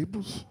read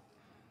labels?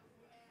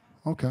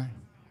 Okay,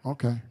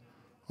 okay,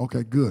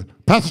 okay, good.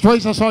 Pastor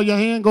Trace, I saw your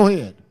hand. Go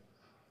ahead.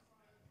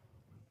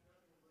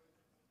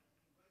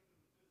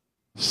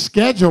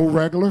 Schedule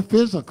regular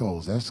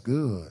physicals. That's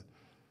good.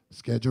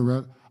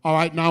 Schedule. All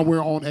right, now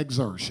we're on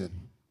exertion.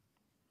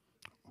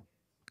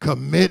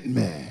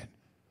 Commitment.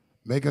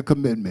 Make a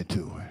commitment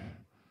to it.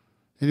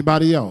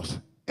 Anybody else?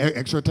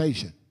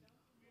 Exhortation.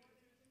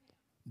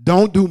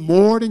 Don't do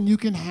more than you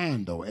can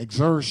handle.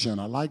 Exertion.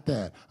 I like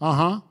that.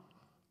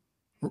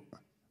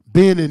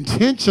 Being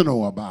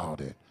intentional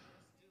about it.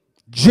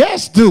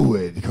 Just do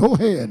it. Go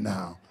ahead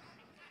now.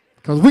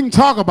 Because we can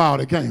talk about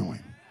it, can't we?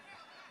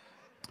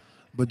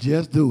 But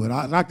just do it.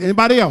 I like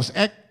anybody else?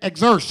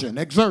 Exertion.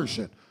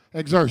 Exertion.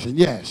 Exertion.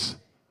 Yes.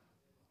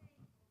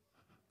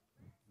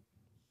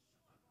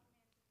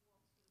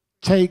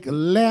 Take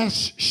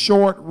less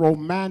short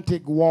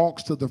romantic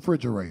walks to the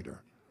refrigerator.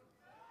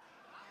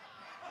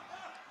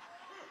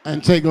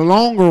 And take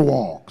longer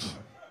walks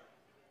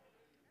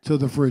to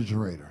the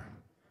refrigerator.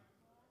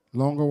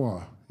 Longer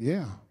walk.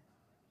 Yeah.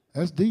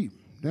 That's deep.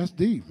 That's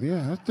deep.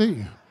 Yeah, that's deep.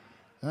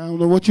 I don't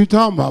know what you're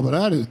talking about, but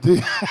that is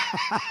deep.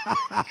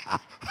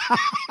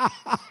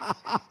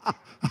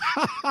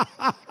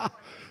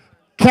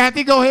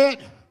 Kathy, go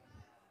ahead.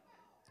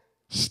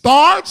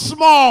 Start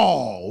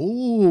small.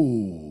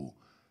 Ooh,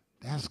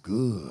 that's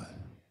good.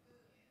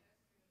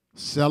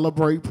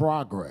 Celebrate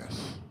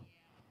progress,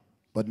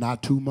 but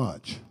not too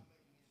much.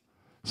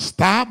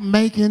 Stop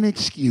making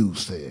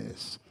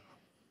excuses.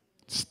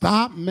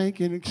 Stop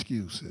making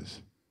excuses.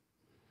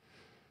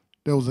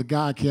 There was a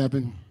guy,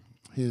 Kevin,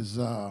 his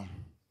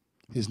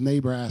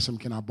neighbor asked him,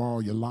 can I borrow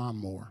your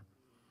lawnmower?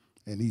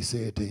 And he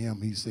said to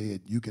him,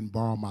 you can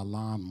borrow my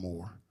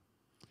lawnmower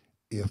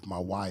if my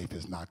wife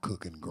is not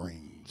cooking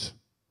greens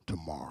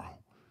tomorrow.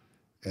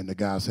 And the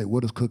guy said,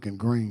 what does cooking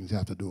greens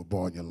have to do with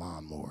borrowing your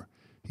lawnmower?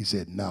 He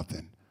said,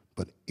 nothing,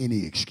 but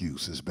any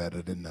excuse is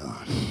better than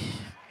none.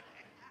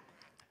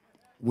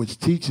 which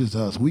teaches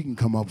us we can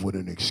come up with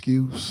an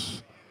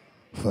excuse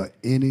for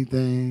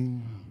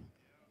anything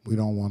we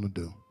don't want to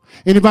do.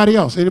 Anybody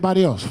else?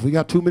 Anybody else? We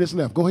got 2 minutes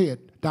left. Go ahead,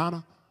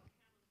 Donna.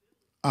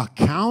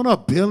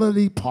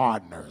 Accountability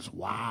partners.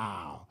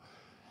 Wow.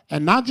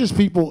 And not just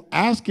people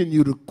asking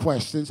you the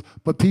questions,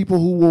 but people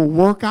who will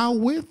work out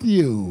with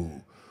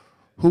you,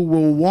 who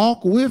will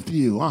walk with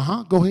you.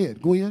 Go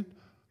ahead. Go ahead.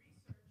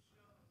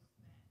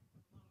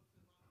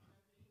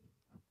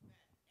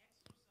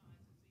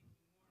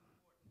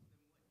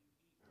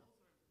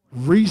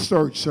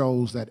 Research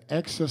shows that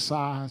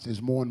exercise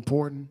is more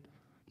important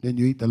than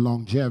you eat the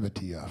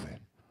longevity of it.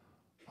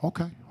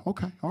 Okay,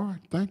 all right,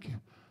 thank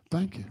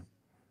you.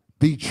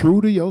 Be true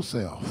to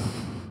yourself.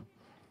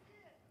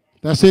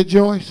 That's it,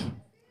 Joyce?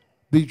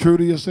 Be true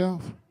to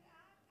yourself?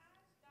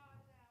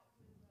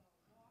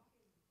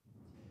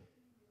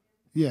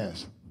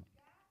 Yes.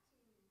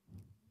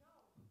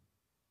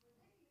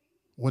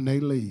 When they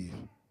leave,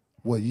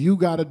 what you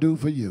got to do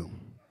for you.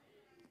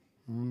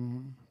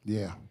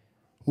 Yeah.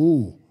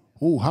 Ooh,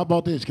 how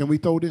about this? Can we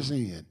throw this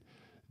in?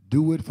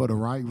 Do it for the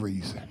right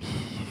reason.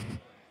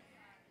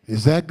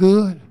 Is that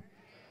good?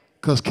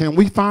 Because can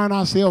we find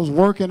ourselves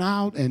working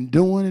out and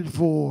doing it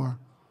for?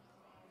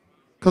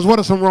 Because what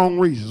are some wrong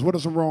reasons? What are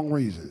some wrong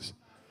reasons?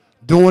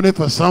 Doing it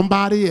for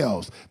somebody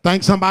else.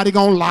 Think somebody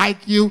going to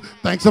like you.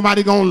 Think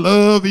somebody going to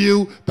love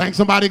you. Think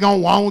somebody going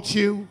to want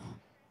you.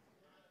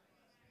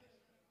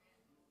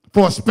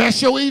 For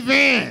special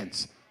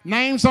events.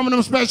 Name some of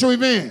them special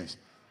events.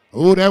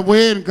 Oh, that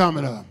wedding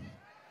coming up.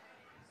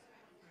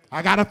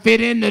 I got to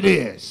fit into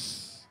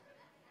this.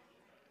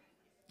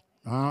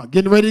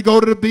 Getting ready to go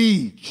to the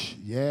beach.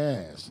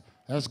 Yes,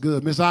 that's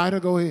good. Miss Ida,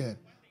 go ahead.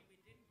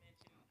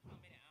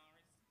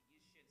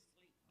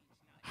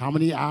 How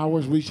many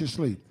hours we should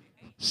sleep?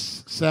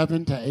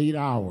 7 to 8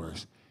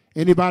 hours.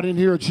 Anybody in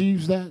here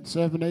achieves that?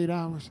 7 to 8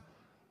 hours?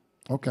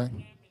 Okay.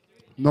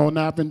 No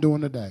napping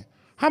during the day.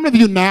 How many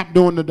of you nap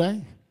during the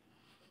day?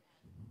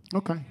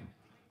 Okay.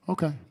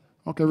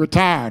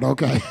 Retired.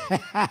 Okay.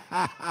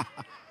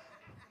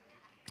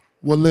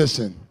 Well,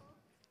 listen,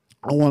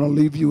 I want to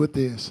leave you with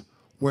this.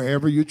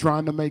 Wherever you're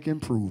trying to make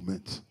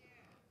improvements,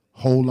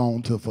 hold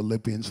on to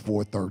Philippians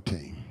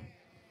 4:13.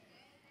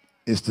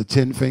 It's the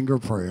 10-finger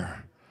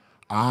prayer.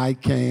 I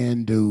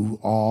can do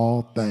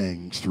all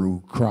things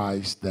through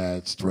Christ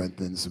that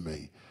strengthens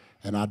me.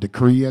 And I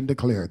decree and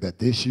declare that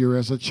this year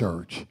as a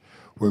church,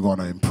 we're going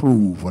to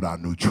improve with our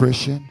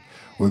nutrition.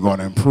 We're going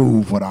to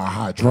improve with our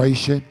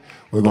hydration.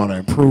 We're going to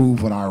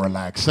improve with our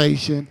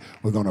relaxation.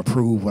 We're going to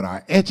improve with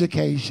our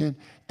education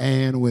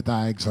and with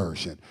our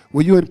exertion.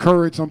 Will you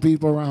encourage some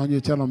people around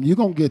you? Tell them, you're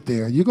going to get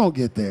there. You're going to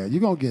get there.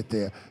 You're going to get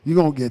there. You're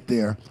going to get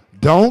there.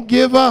 Don't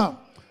give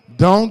up.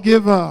 Don't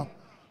give up.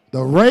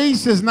 The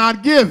race is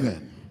not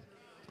given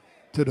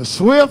to the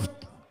swift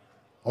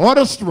or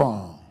the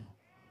strong,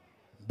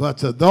 but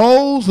to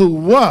those who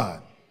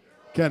what?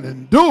 Can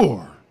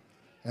endure.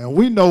 And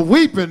we know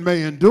weeping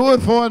may endure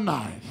for a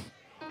night.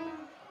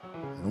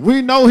 And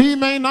we know he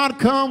may not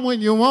come when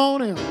you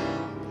want him.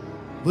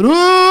 But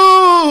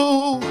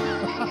ooh,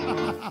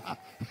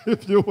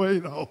 if you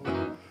wait on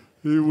him,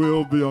 he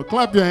will be.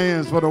 Clap your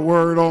hands for the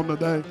word on the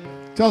day.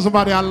 Tell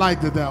somebody I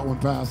liked it that one,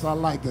 Pastor. I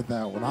liked it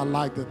that one. I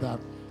liked it that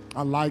one.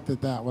 I liked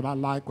it that one. I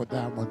like with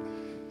that one.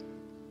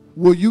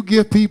 Will you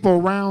give people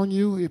around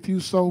you, if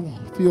you so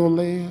feel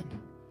led,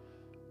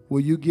 will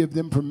you give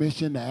them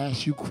permission to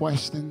ask you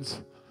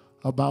questions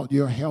about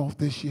your health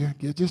this year?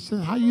 Just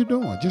how you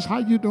doing? Just how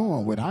you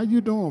doing with how you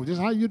doing?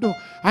 Just how you doing?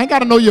 I ain't got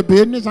to know your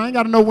business. I ain't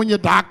got to know when your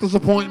doctor's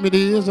appointment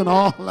is and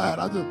all that.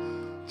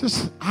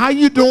 Just how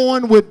you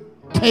doing with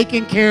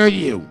taking care of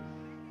you?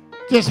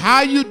 Just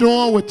how you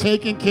doing with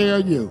taking care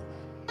of you?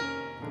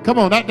 Come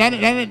on, that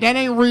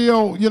ain't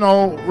real,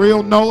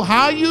 real no.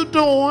 How you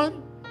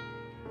doing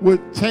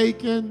with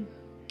taking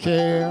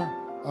care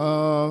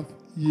of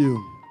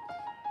you?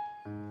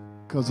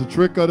 Because the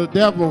trick of the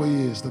devil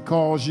is to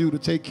cause you to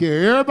take care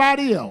of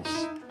everybody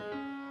else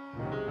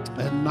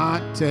and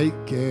not take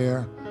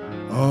care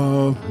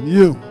of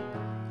you.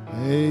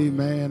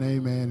 Amen,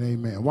 amen,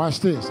 amen. Watch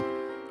this.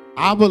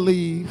 I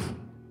believe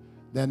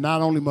that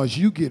not only must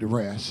you get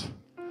rest,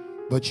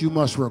 but you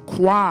must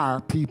require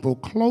people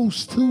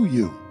close to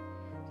you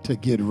to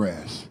get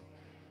rest.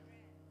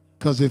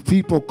 Because if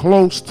people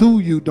close to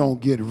you don't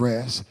get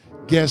rest,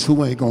 guess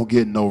who ain't going to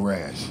get no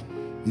rest?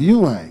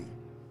 You ain't.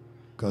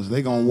 Because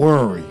they're going to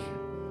worry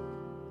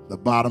the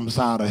bottom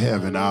side of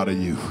heaven out of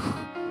you.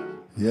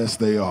 Yes,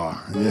 they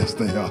are. Yes,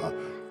 they are.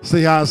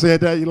 See how I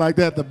said that? You like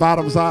that? The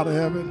bottom side of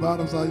heaven?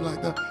 Bottom side, you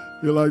like that?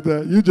 You like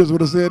that? You just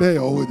would have said, hey,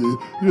 oh,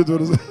 you just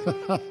would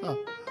have said.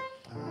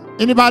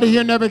 Anybody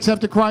here never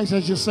accepted Christ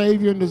as your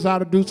Savior and desire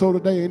to do so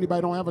today?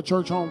 Anybody don't have a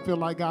church home, feel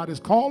like God is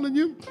calling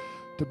you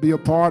to be a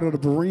part of the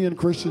Berean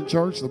Christian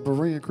Church, the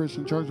Berean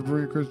Christian Church, the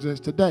Berean Christian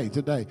Church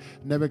today,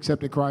 never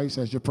accepted Christ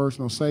as your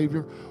personal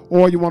Savior,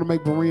 or you want to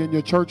make Berean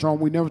your church home.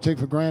 We never take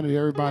for granted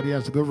everybody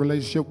has a good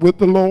relationship with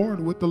the Lord,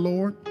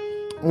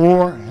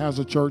 or has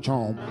a church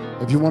home.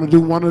 If you want to do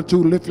one or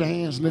two, lift your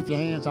hands, lift your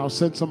hands. I'll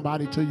send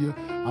somebody to you.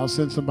 I'll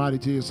send somebody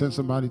to you, send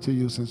somebody to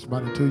you, send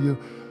somebody to you.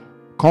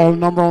 Call the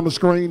number on the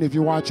screen if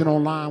you're watching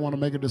online, want to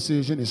make a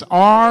decision. It's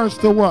ours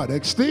to what?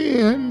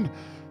 Extend,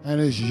 and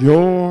it's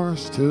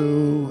yours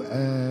to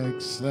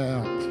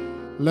accept.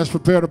 Let's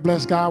prepare to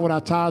bless God with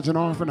our tithes and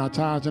offering. Our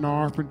tithes and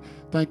offering.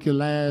 Thank you.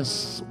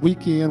 Last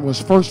weekend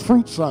was First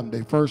Fruit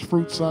Sunday. First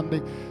Fruit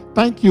Sunday.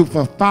 Thank you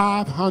for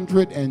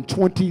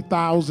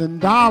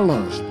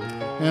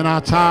 $520,000 in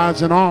our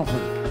tithes and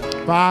offering.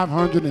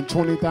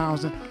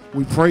 $520,000.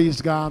 We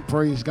praise God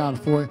for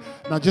it.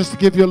 Now, just to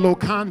give you a little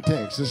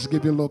context,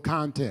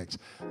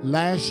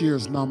 last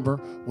year's number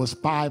was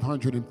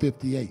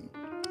 558.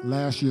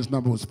 Last year's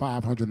number was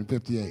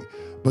 558.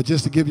 But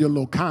just to give you a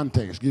little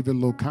context,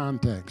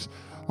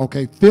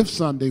 okay, Fifth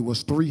Sunday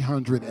was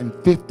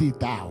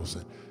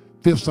 350,000.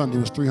 Fifth Sunday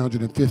was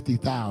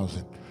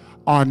 350,000.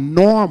 Our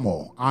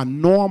normal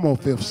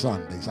fifth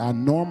Sundays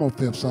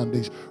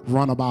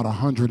run about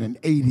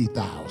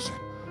 180,000.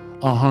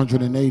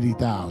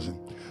 180,000.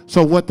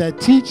 So what that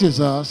teaches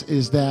us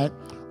is that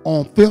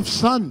on Fifth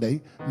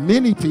Sunday,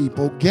 many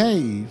people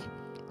gave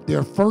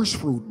their first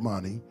fruit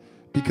money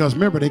because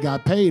remember they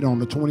got paid on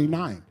the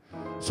 29th.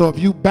 So if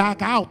you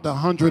back out the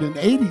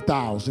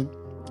 180,000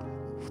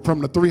 from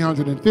the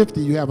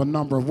 350, you have a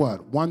number of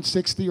what?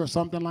 160 or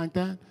something like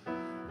that?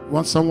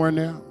 Somewhere in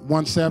there,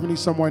 170,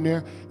 somewhere in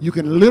there. You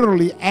can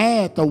literally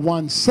add the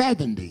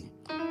 170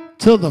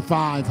 to the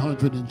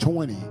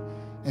 520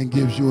 and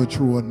gives you a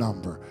truer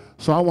number.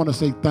 So I want to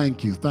say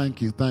thank you.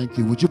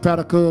 Would you pat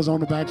a cuz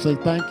on the back, say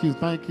thank you.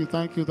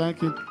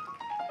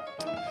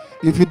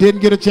 If you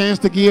didn't get a chance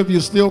to give, you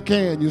still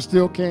can.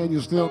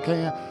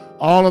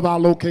 All of our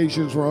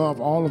locations were up.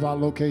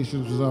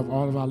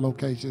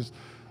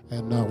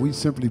 And we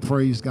simply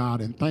praise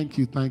God and thank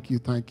you.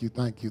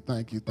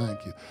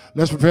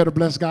 Let's prepare to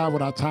bless God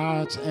with our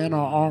tithes and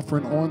our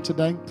offering on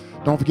today.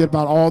 Don't forget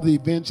about all the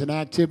events and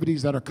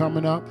activities that are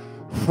coming up.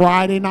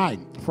 Friday night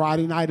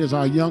is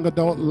our young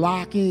adult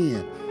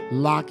lock-in.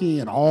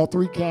 All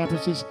three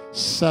campuses,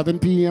 7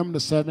 p.m. to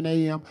 7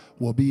 a.m.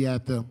 We'll be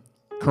at the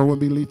Kerwin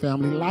B. Lee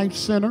Family Life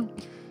Center.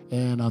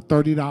 And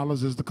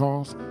 $30 is the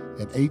cost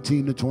at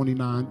 18 to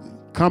 29.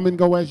 Come and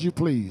go as you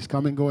please.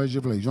 You don't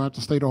have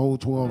to stay the whole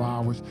 12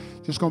 hours.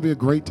 Just going to be a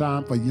great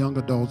time for young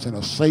adults in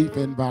a safe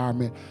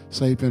environment.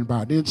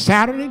 Then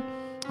Saturday,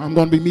 I'm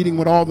going to be meeting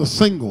with all the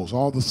singles.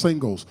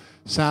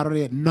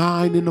 Saturday at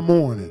 9 in the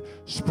morning.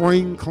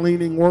 Spring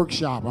cleaning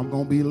workshop. I'm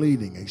going to be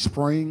leading a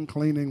spring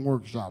cleaning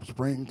workshop.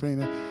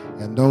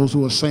 And those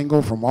who are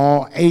single from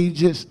all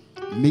ages,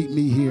 meet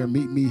me here.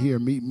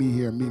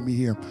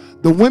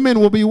 The women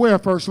will be where,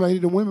 First Lady?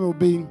 The women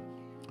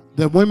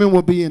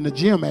will be in the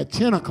gym at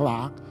 10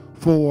 o'clock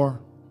for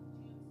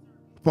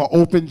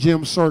open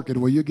gym circuit,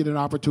 where you get an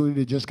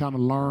opportunity to just kind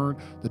of learn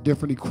the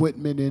different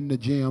equipment in the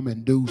gym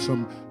and do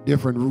some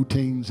different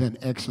routines and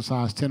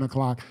exercise. 10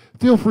 o'clock.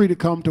 Feel free to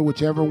come to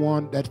whichever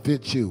one that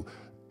fits you.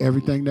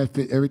 Everything that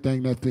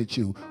fits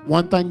you.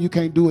 One thing you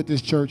can't do at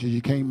this church is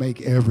you can't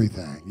make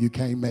everything.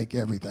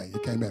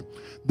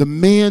 The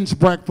men's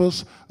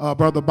breakfast,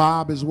 Brother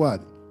Bob, is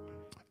what?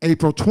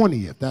 April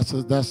 20th. That's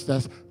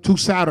 2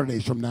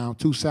 Saturdays from now.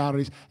 2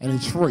 Saturdays, and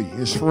it's free.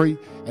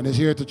 And it's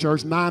here at the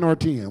church. 9 or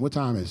 10. What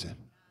time is it?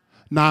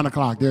 9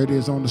 o'clock. There it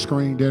is on the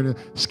screen. There.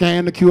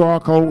 Scan the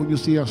QR code when you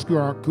see a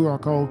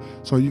QR code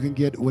so you can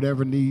get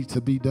whatever needs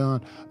to be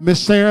done. Miss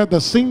Sarah,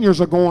 the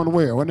seniors are going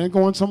where? Are they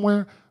going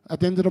somewhere at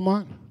the end of the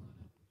month?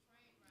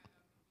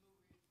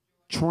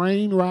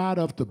 Train ride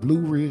up to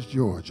Blue Ridge,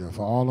 Georgia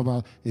for all of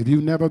us. If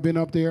you've never been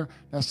up there,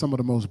 that's some of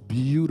the most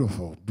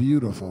beautiful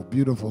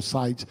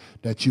sights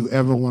that you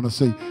ever want to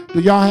see.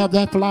 Do y'all have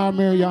that flyer,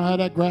 Mary? Y'all have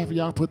that graphic?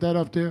 Y'all put that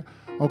up there?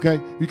 Okay.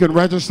 You can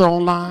register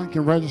online.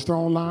 Register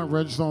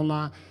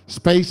online.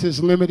 Space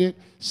is limited.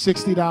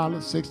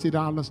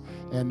 $60.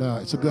 And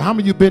it's a good. How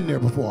many of you been there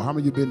before?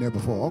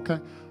 Okay.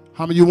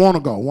 How many of you want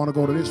to go? Want to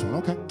go to this one?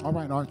 Okay. All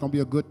right. It's going to be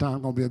a good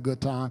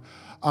time.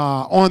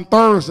 On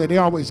Thursday, they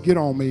always get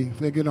on me.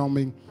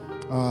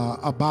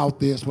 About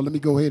this. Well, let me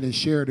go ahead and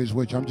share this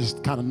with you. I'm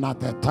just kind of not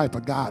that type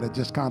of guy that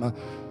just kind of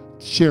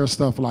share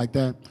stuff like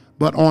that.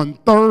 But on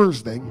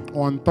Thursday,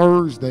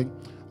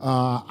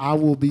 I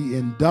will be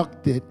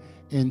inducted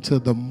into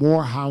the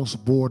Morehouse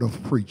Board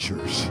of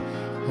Preachers.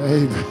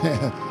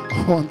 Amen.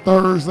 On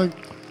Thursday,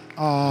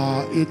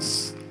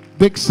 it's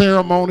big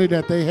ceremony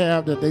that they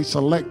have, that they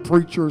select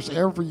preachers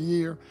every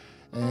year.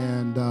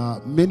 And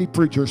many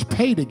preachers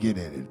pay to get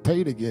in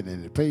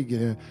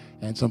it.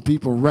 And some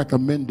people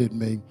recommended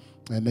me,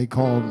 and they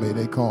called me.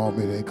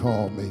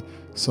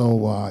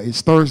 So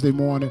it's Thursday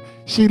morning.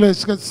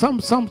 Sheila's got some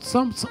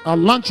a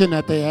luncheon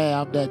that they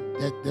have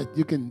that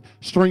you can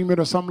stream it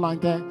or something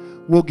like that.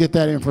 We'll get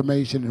that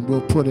information and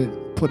we'll put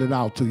it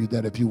out to you,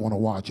 that if you want to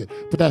watch it.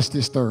 But that's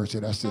this Thursday.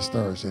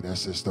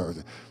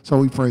 So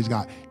we praise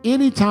God.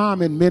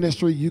 Anytime in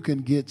ministry you can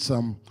get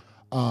some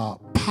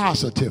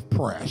positive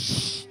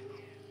press,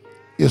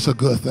 it's a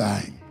good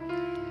thing.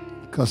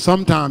 Because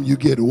sometimes you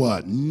get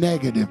what?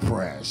 Negative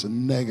press.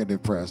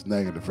 Negative press,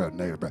 negative press,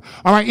 negative press.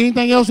 All right,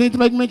 anything else you need to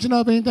make mention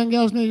of? Anything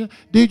else?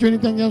 Deidre,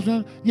 anything else?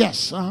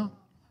 Yes,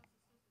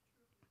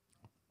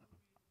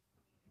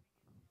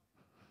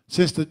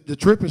 Since the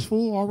trip is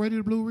full already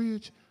to Blue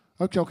Ridge?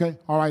 Okay.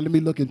 All right, let me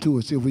look into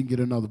it, see if we can get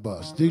another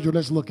bus. Deidre,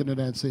 let's look into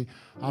that and see.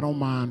 I don't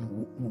mind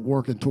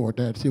working toward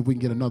that, see if we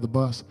can get another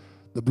bus,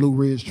 the Blue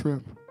Ridge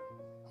trip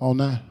on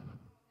that.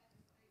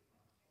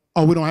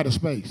 Oh, we don't have the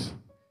space.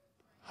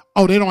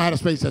 Oh, they don't have the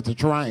space at the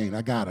train.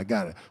 I got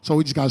it. So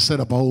we just got to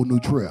set up a whole new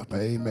trip.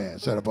 Amen.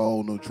 Set up a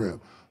whole new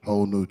trip.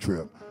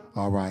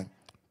 All right.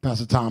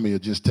 Pastor Tommy will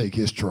just take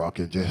his truck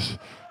and just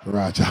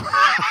charge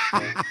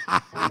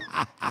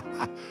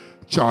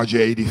you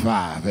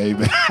 $85.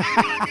 Amen.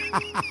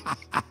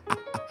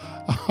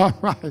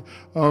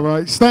 All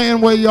right.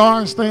 Stand where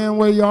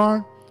you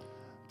are.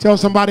 Tell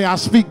somebody I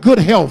speak good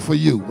health for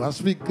you. I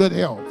speak good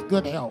health.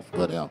 Good health.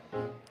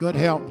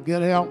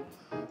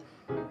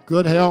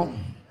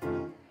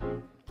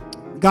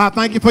 God,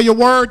 thank you for your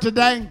word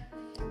today.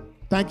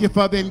 Thank you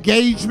for the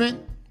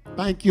engagement.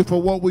 Thank you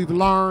for what we've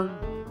learned.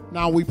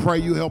 Now we pray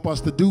you help us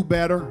to do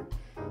better.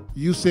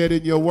 You said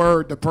in your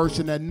word, the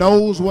person that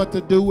knows what to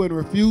do and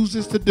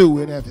refuses to do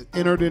it has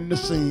entered into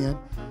sin.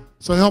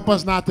 So help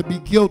us not to be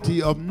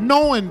guilty of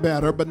knowing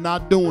better but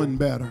not doing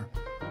better.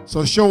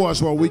 So show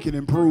us where we can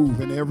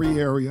improve in every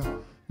area.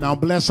 Now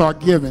bless our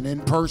giving in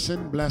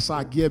person. Bless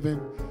our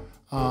giving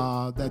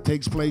that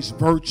takes place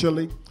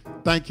virtually.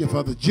 Thank you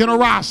for the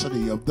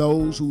generosity of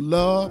those who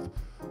love,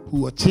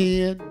 who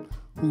attend,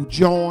 who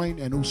join,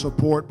 and who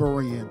support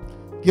Berean.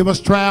 Give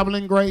us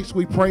traveling grace.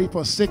 We pray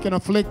for sick and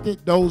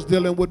afflicted, those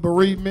dealing with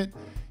bereavement,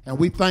 and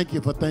we thank you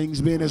for things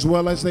being as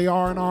well as they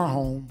are in our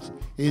homes.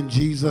 In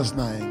Jesus'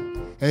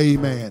 name,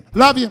 amen.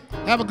 Love you.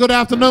 Have a good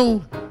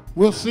afternoon.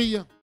 We'll see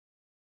you.